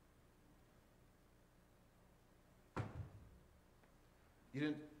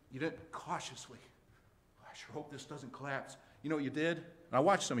 You didn't cautiously, I sure hope this doesn't collapse. You know what you did? And I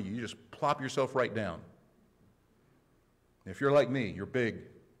watched some of you, you just plop yourself right down. If you're like me, you're big,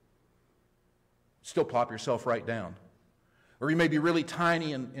 still plop yourself right down. Or you may be really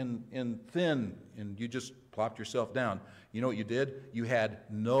tiny and thin, and you just plopped yourself down. You know what you did? You had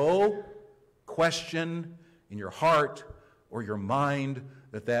no question in your heart or your mind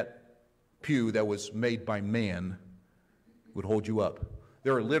that that pew that was made by man would hold you up.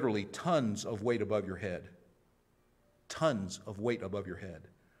 There are literally tons of weight above your head. Tons of weight above your head.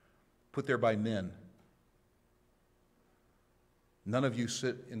 Put there by men. None of you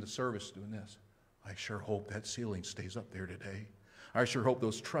sit in the service doing this. I sure hope that ceiling stays up there today. I sure hope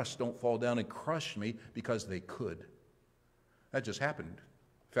those trusses don't fall down and crush me, because they could. That just happened.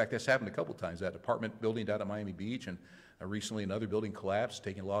 In fact, that's happened a couple times. That apartment building down at Miami Beach, and recently another building collapsed,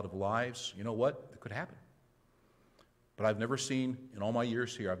 taking a lot of lives. You know what? It could happen. But I've never seen, in all my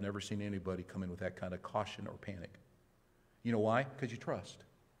years here, I've never seen anybody come in with that kind of caution or panic. You know why? Because you trust.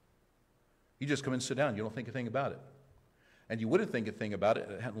 You just come and sit down. You don't think a thing about it. And you wouldn't think a thing about it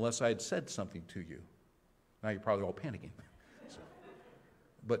unless I had said something to you. Now you're probably all panicking. So,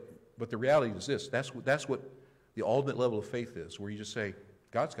 but the reality is this. That's what the ultimate level of faith is, where you just say,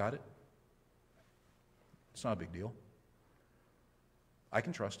 God's got it. It's not a big deal. I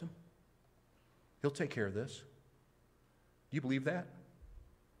can trust him. He'll take care of this. Do you believe that?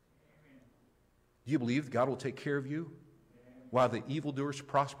 Do you believe God will take care of you while the evildoers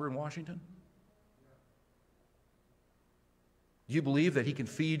prosper in Washington? Do you believe that he can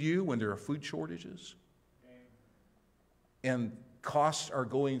feed you when there are food shortages? And costs are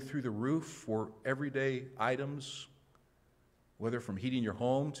going through the roof for everyday items, whether from heating your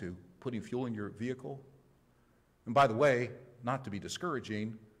home to putting fuel in your vehicle? And by the way, not to be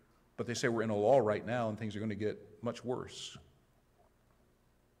discouraging, but they say we're in a lull right now and things are going to get much worse.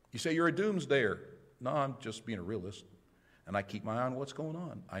 You say you're a doomsdayer. No, I'm just being a realist. And I keep my eye on what's going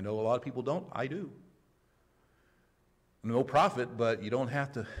on. I know a lot of people don't. I do. No prophet, but you don't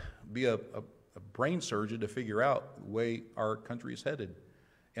have to be a brain surgeon to figure out the way our country is headed.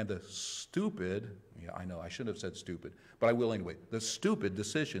 And the stupid, yeah, I know, I shouldn't have said stupid, but I will anyway, the stupid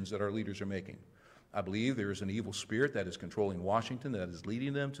decisions that our leaders are making. I believe there is an evil spirit that is controlling Washington, that is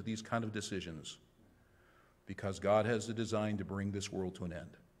leading them to these kind of decisions, because God has the design to bring this world to an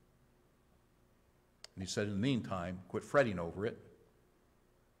end. And he said, in the meantime, quit fretting over it.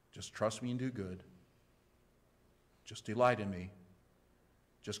 Just trust me and do good. Just delight in me.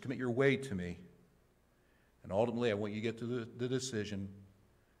 Just commit your way to me. And ultimately, I want you to get to the decision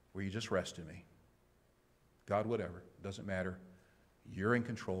where you just rest in me. God, whatever, doesn't matter. You're in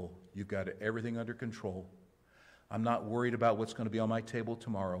control. You've got everything under control. I'm not worried about what's going to be on my table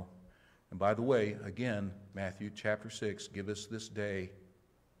tomorrow. And by the way, again, Matthew chapter 6, give us this day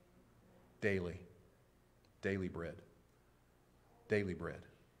daily bread. Daily bread.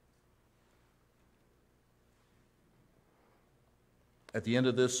 At the end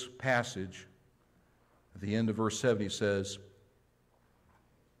of this passage, at the end of verse 7, he says,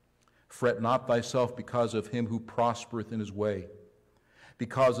 fret not thyself because of him who prospereth in his way,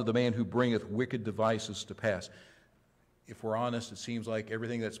 because of the man who bringeth wicked devices to pass. If we're honest, it seems like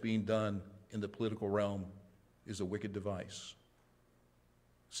everything that's being done in the political realm is a wicked device,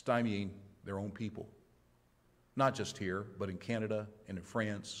 stymieing their own people. Not just here, but in Canada and in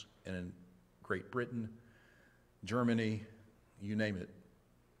France and in Great Britain, Germany, you name it.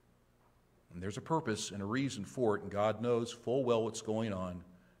 And there's a purpose and a reason for it, and God knows full well what's going on,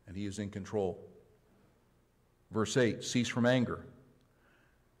 and he is in control. Verse 8, cease from anger.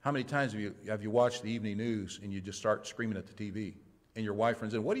 How many times have you watched the evening news and you just start screaming at the TV, and your wife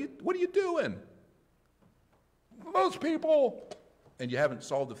runs in, what are you doing? those people. And you haven't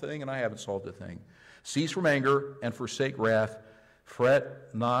solved a thing, and I haven't solved a thing. Cease from anger and forsake wrath.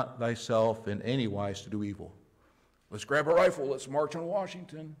 Fret not thyself in any wise to do evil. Let's grab a rifle. Let's march on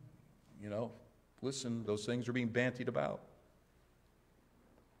Washington. Listen, those things are being bantied about.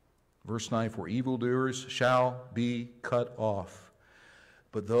 Verse 9, for evildoers shall be cut off,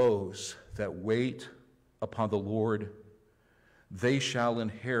 but those that wait upon the Lord, they shall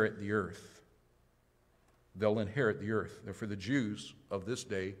inherit the earth. They'll inherit the earth. Now, for the Jews of this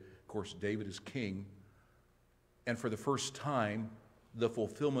day, of course, David is king, and for the first time, the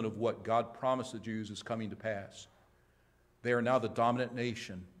fulfillment of what God promised the Jews is coming to pass. They are now the dominant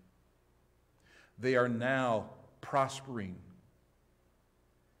nation. They are now prospering.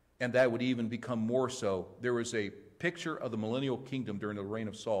 And that would even become more so. There was a picture of the millennial kingdom during the reign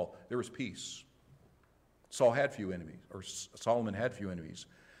of Saul. There was peace. Saul had few enemies, or Solomon had few enemies.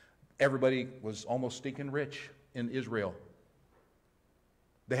 Everybody was almost stinking rich in Israel.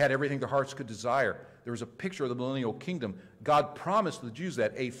 They had everything their hearts could desire. There was a picture of the millennial kingdom. God promised the Jews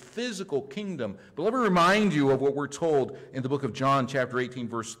that, a physical kingdom. But let me remind you of what we're told in the book of John, chapter 18,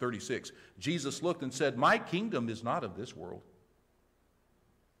 verse 36. Jesus looked and said, my kingdom is not of this world.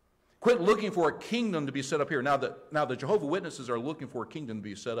 Quit looking for a kingdom to be set up here. Now the Jehovah's Witnesses are looking for a kingdom to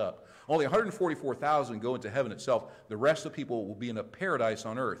be set up. Only 144,000 go into heaven itself. The rest of the people will be in a paradise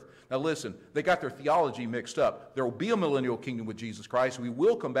on earth. Now listen, they got their theology mixed up. There will be a millennial kingdom with Jesus Christ. We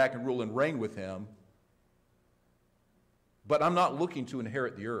will come back and rule and reign with him. But I'm not looking to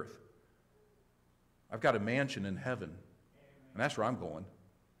inherit the earth. I've got a mansion in heaven, and that's where I'm going.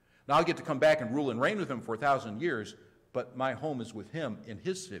 Now I'll get to come back and rule and reign with him for 1,000 years, but my home is with him in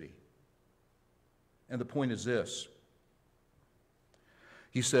his city. And the point is this.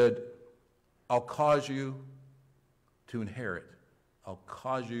 He said, I'll cause you to inherit. I'll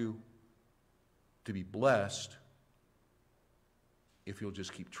cause you to be blessed if you'll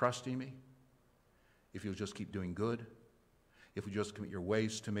just keep trusting me, if you'll just keep doing good, if you just commit your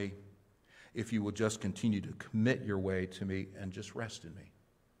ways to me, if you will just continue to commit your way to me and just rest in me.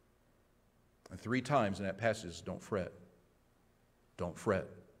 And 3 times in that passage, don't fret. Don't fret.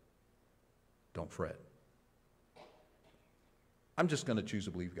 Don't fret. I'm just going to choose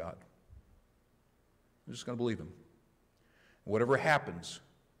to believe God. I'm just going to believe him. And whatever happens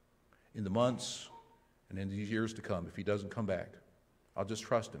in the months and in these years to come, if he doesn't come back, I'll just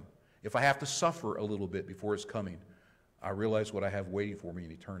trust him. If I have to suffer a little bit before his coming, I realize what I have waiting for me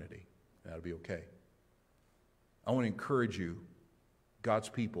in eternity. And that'll be okay. I want to encourage you, God's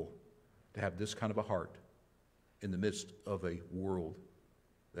people, to have this kind of a heart in the midst of a world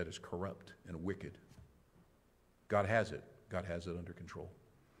that is corrupt and wicked. God has it. God has it under control.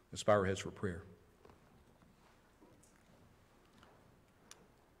 Let's bow our heads for prayer.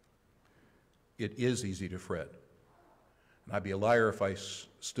 It is easy to fret. And I'd be a liar if I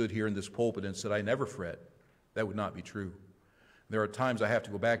stood here in this pulpit and said I never fret. That would not be true. There are times I have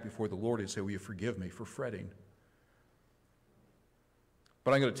to go back before the Lord and say, will you forgive me for fretting?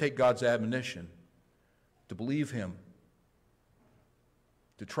 But I'm going to take God's admonition to believe him,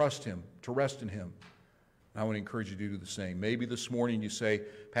 to trust him, to rest in him. I want to encourage you to do the same. Maybe this morning you say,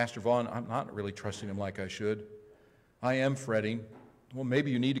 Pastor Vaughan, I'm not really trusting him like I should. I am fretting. Well,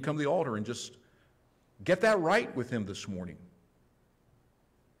 maybe you need to come to the altar and just get that right with him this morning.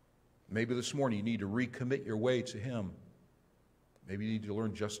 Maybe this morning you need to recommit your way to him. Maybe you need to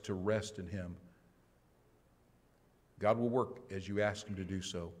learn just to rest in him. God will work as you ask him to do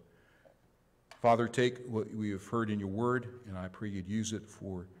so. Father, take what we have heard in your word, and I pray you'd use it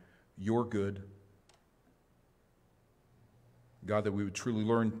for your good. God, that we would truly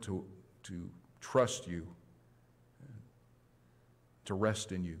learn to trust you, to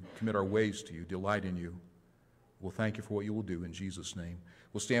rest in you, commit our ways to you, delight in you. We'll thank you for what you will do in Jesus' name.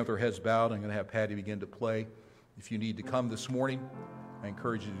 We'll stand with our heads bowed. I'm going to have Patty begin to play. If you need to come this morning, I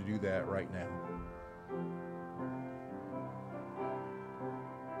encourage you to do that right now.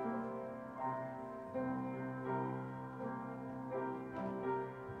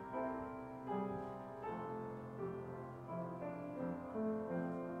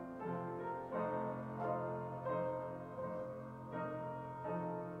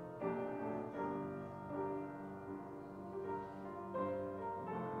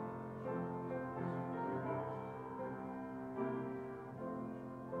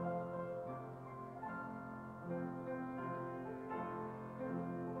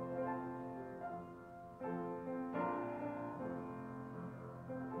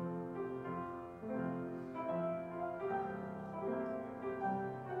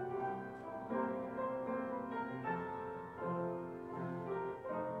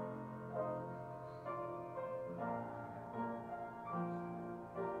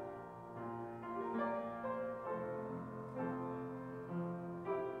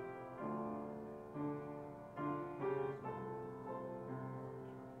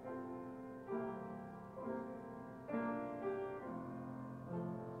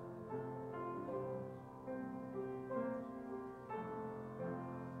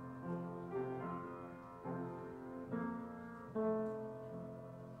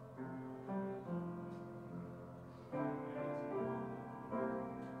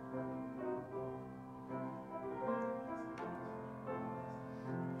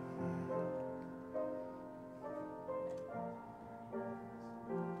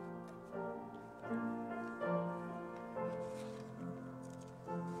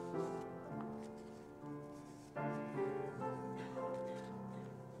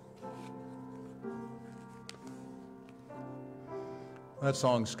 That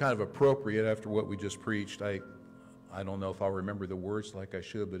song's kind of appropriate after what we just preached. I don't know if I'll remember the words like I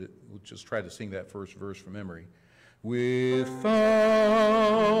should, but we'll just try to sing that first verse from memory. Without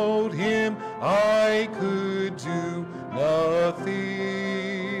him I could do nothing.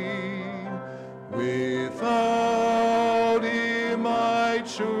 Without him I'd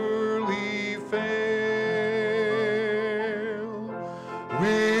surely fail.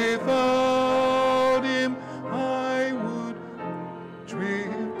 Without him I would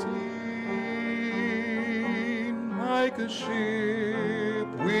drifting like a ship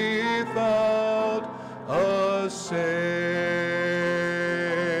without a sail.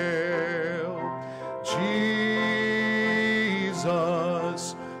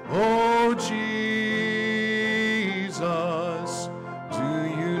 Jesus, oh Jesus, do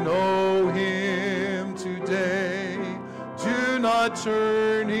you know him today? Do not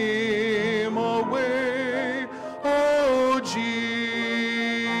turn him away. Oh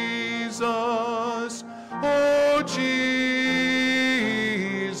Jesus, oh Jesus,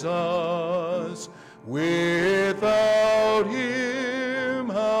 without him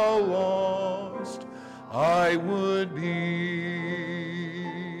how lost I would be.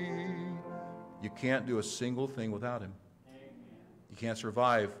 You can't do a single thing without him. You can't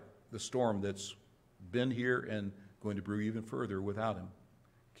survive the storm that's been here and going to brew even further without him.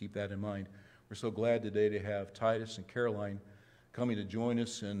 Keep that in mind. We're so glad today to have Titus and Caroline coming to join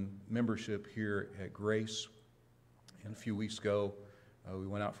us in membership here at Grace. And a few weeks ago, we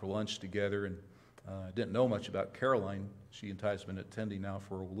went out for lunch together, and I didn't know much about Caroline. She and Titus have been attending now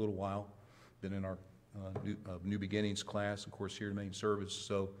for a little while, been in our New Beginnings class, of course, here in main service.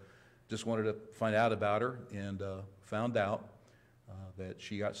 So just wanted to find out about her, and found out that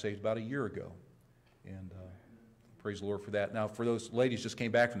she got saved about a year ago. And praise the Lord for that. Now, for those ladies just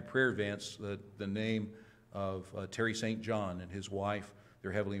came back from the prayer advance, the name of Terry St. John and his wife,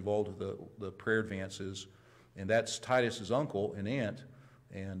 they're heavily involved with the prayer advances. And that's Titus's uncle and aunt.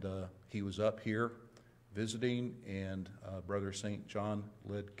 And he was up here visiting, and Brother St. John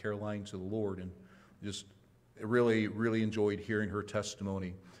led Caroline to the Lord, and just really, really enjoyed hearing her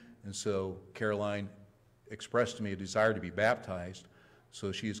testimony. And so Caroline expressed to me a desire to be baptized.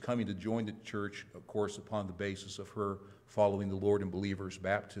 So she is coming to join the church, of course, upon the basis of her following the Lord in believers'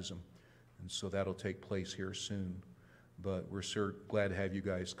 baptism. And so that'll take place here soon. But we're so glad to have you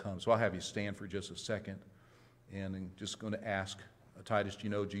guys come. So I'll have you stand for just a second. And I'm just going to ask, Titus, do you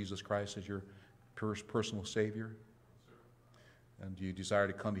know Jesus Christ as your personal Savior? And do you desire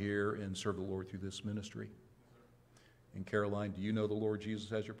to come here and serve the Lord through this ministry? And Caroline, do you know the Lord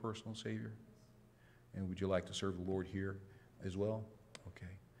Jesus as your personal Savior? And would you like to serve the Lord here as well?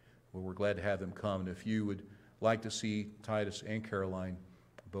 Okay. Well, we're glad to have them come. And if you would like to see Titus and Caroline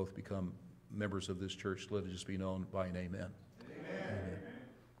both become members of this church, let it just be known by an amen. Amen.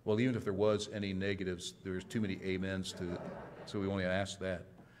 Well, even if there was any negatives, there's too many amens so we only ask that.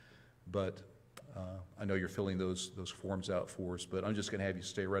 But I know you're filling those forms out for us, but I'm just going to have you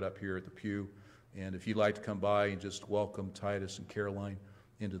stay right up here at the pew. And if you'd like to come by and just welcome Titus and Caroline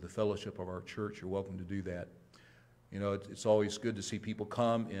into the fellowship of our church, you're welcome to do that. You know, it's always good to see people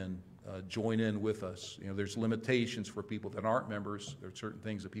come and join in with us. You know, there's limitations for people that aren't members. There are certain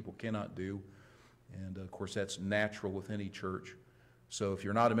things that people cannot do. And, of course, that's natural with any church. So if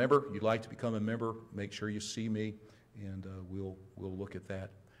you're not a member, you'd like to become a member, make sure you see me, and we'll look at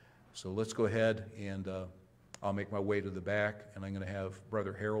that. So let's go ahead, and I'll make my way to the back, and I'm going to have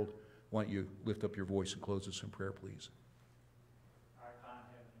Brother Harold. Why don't you lift up your voice and close us in prayer, please?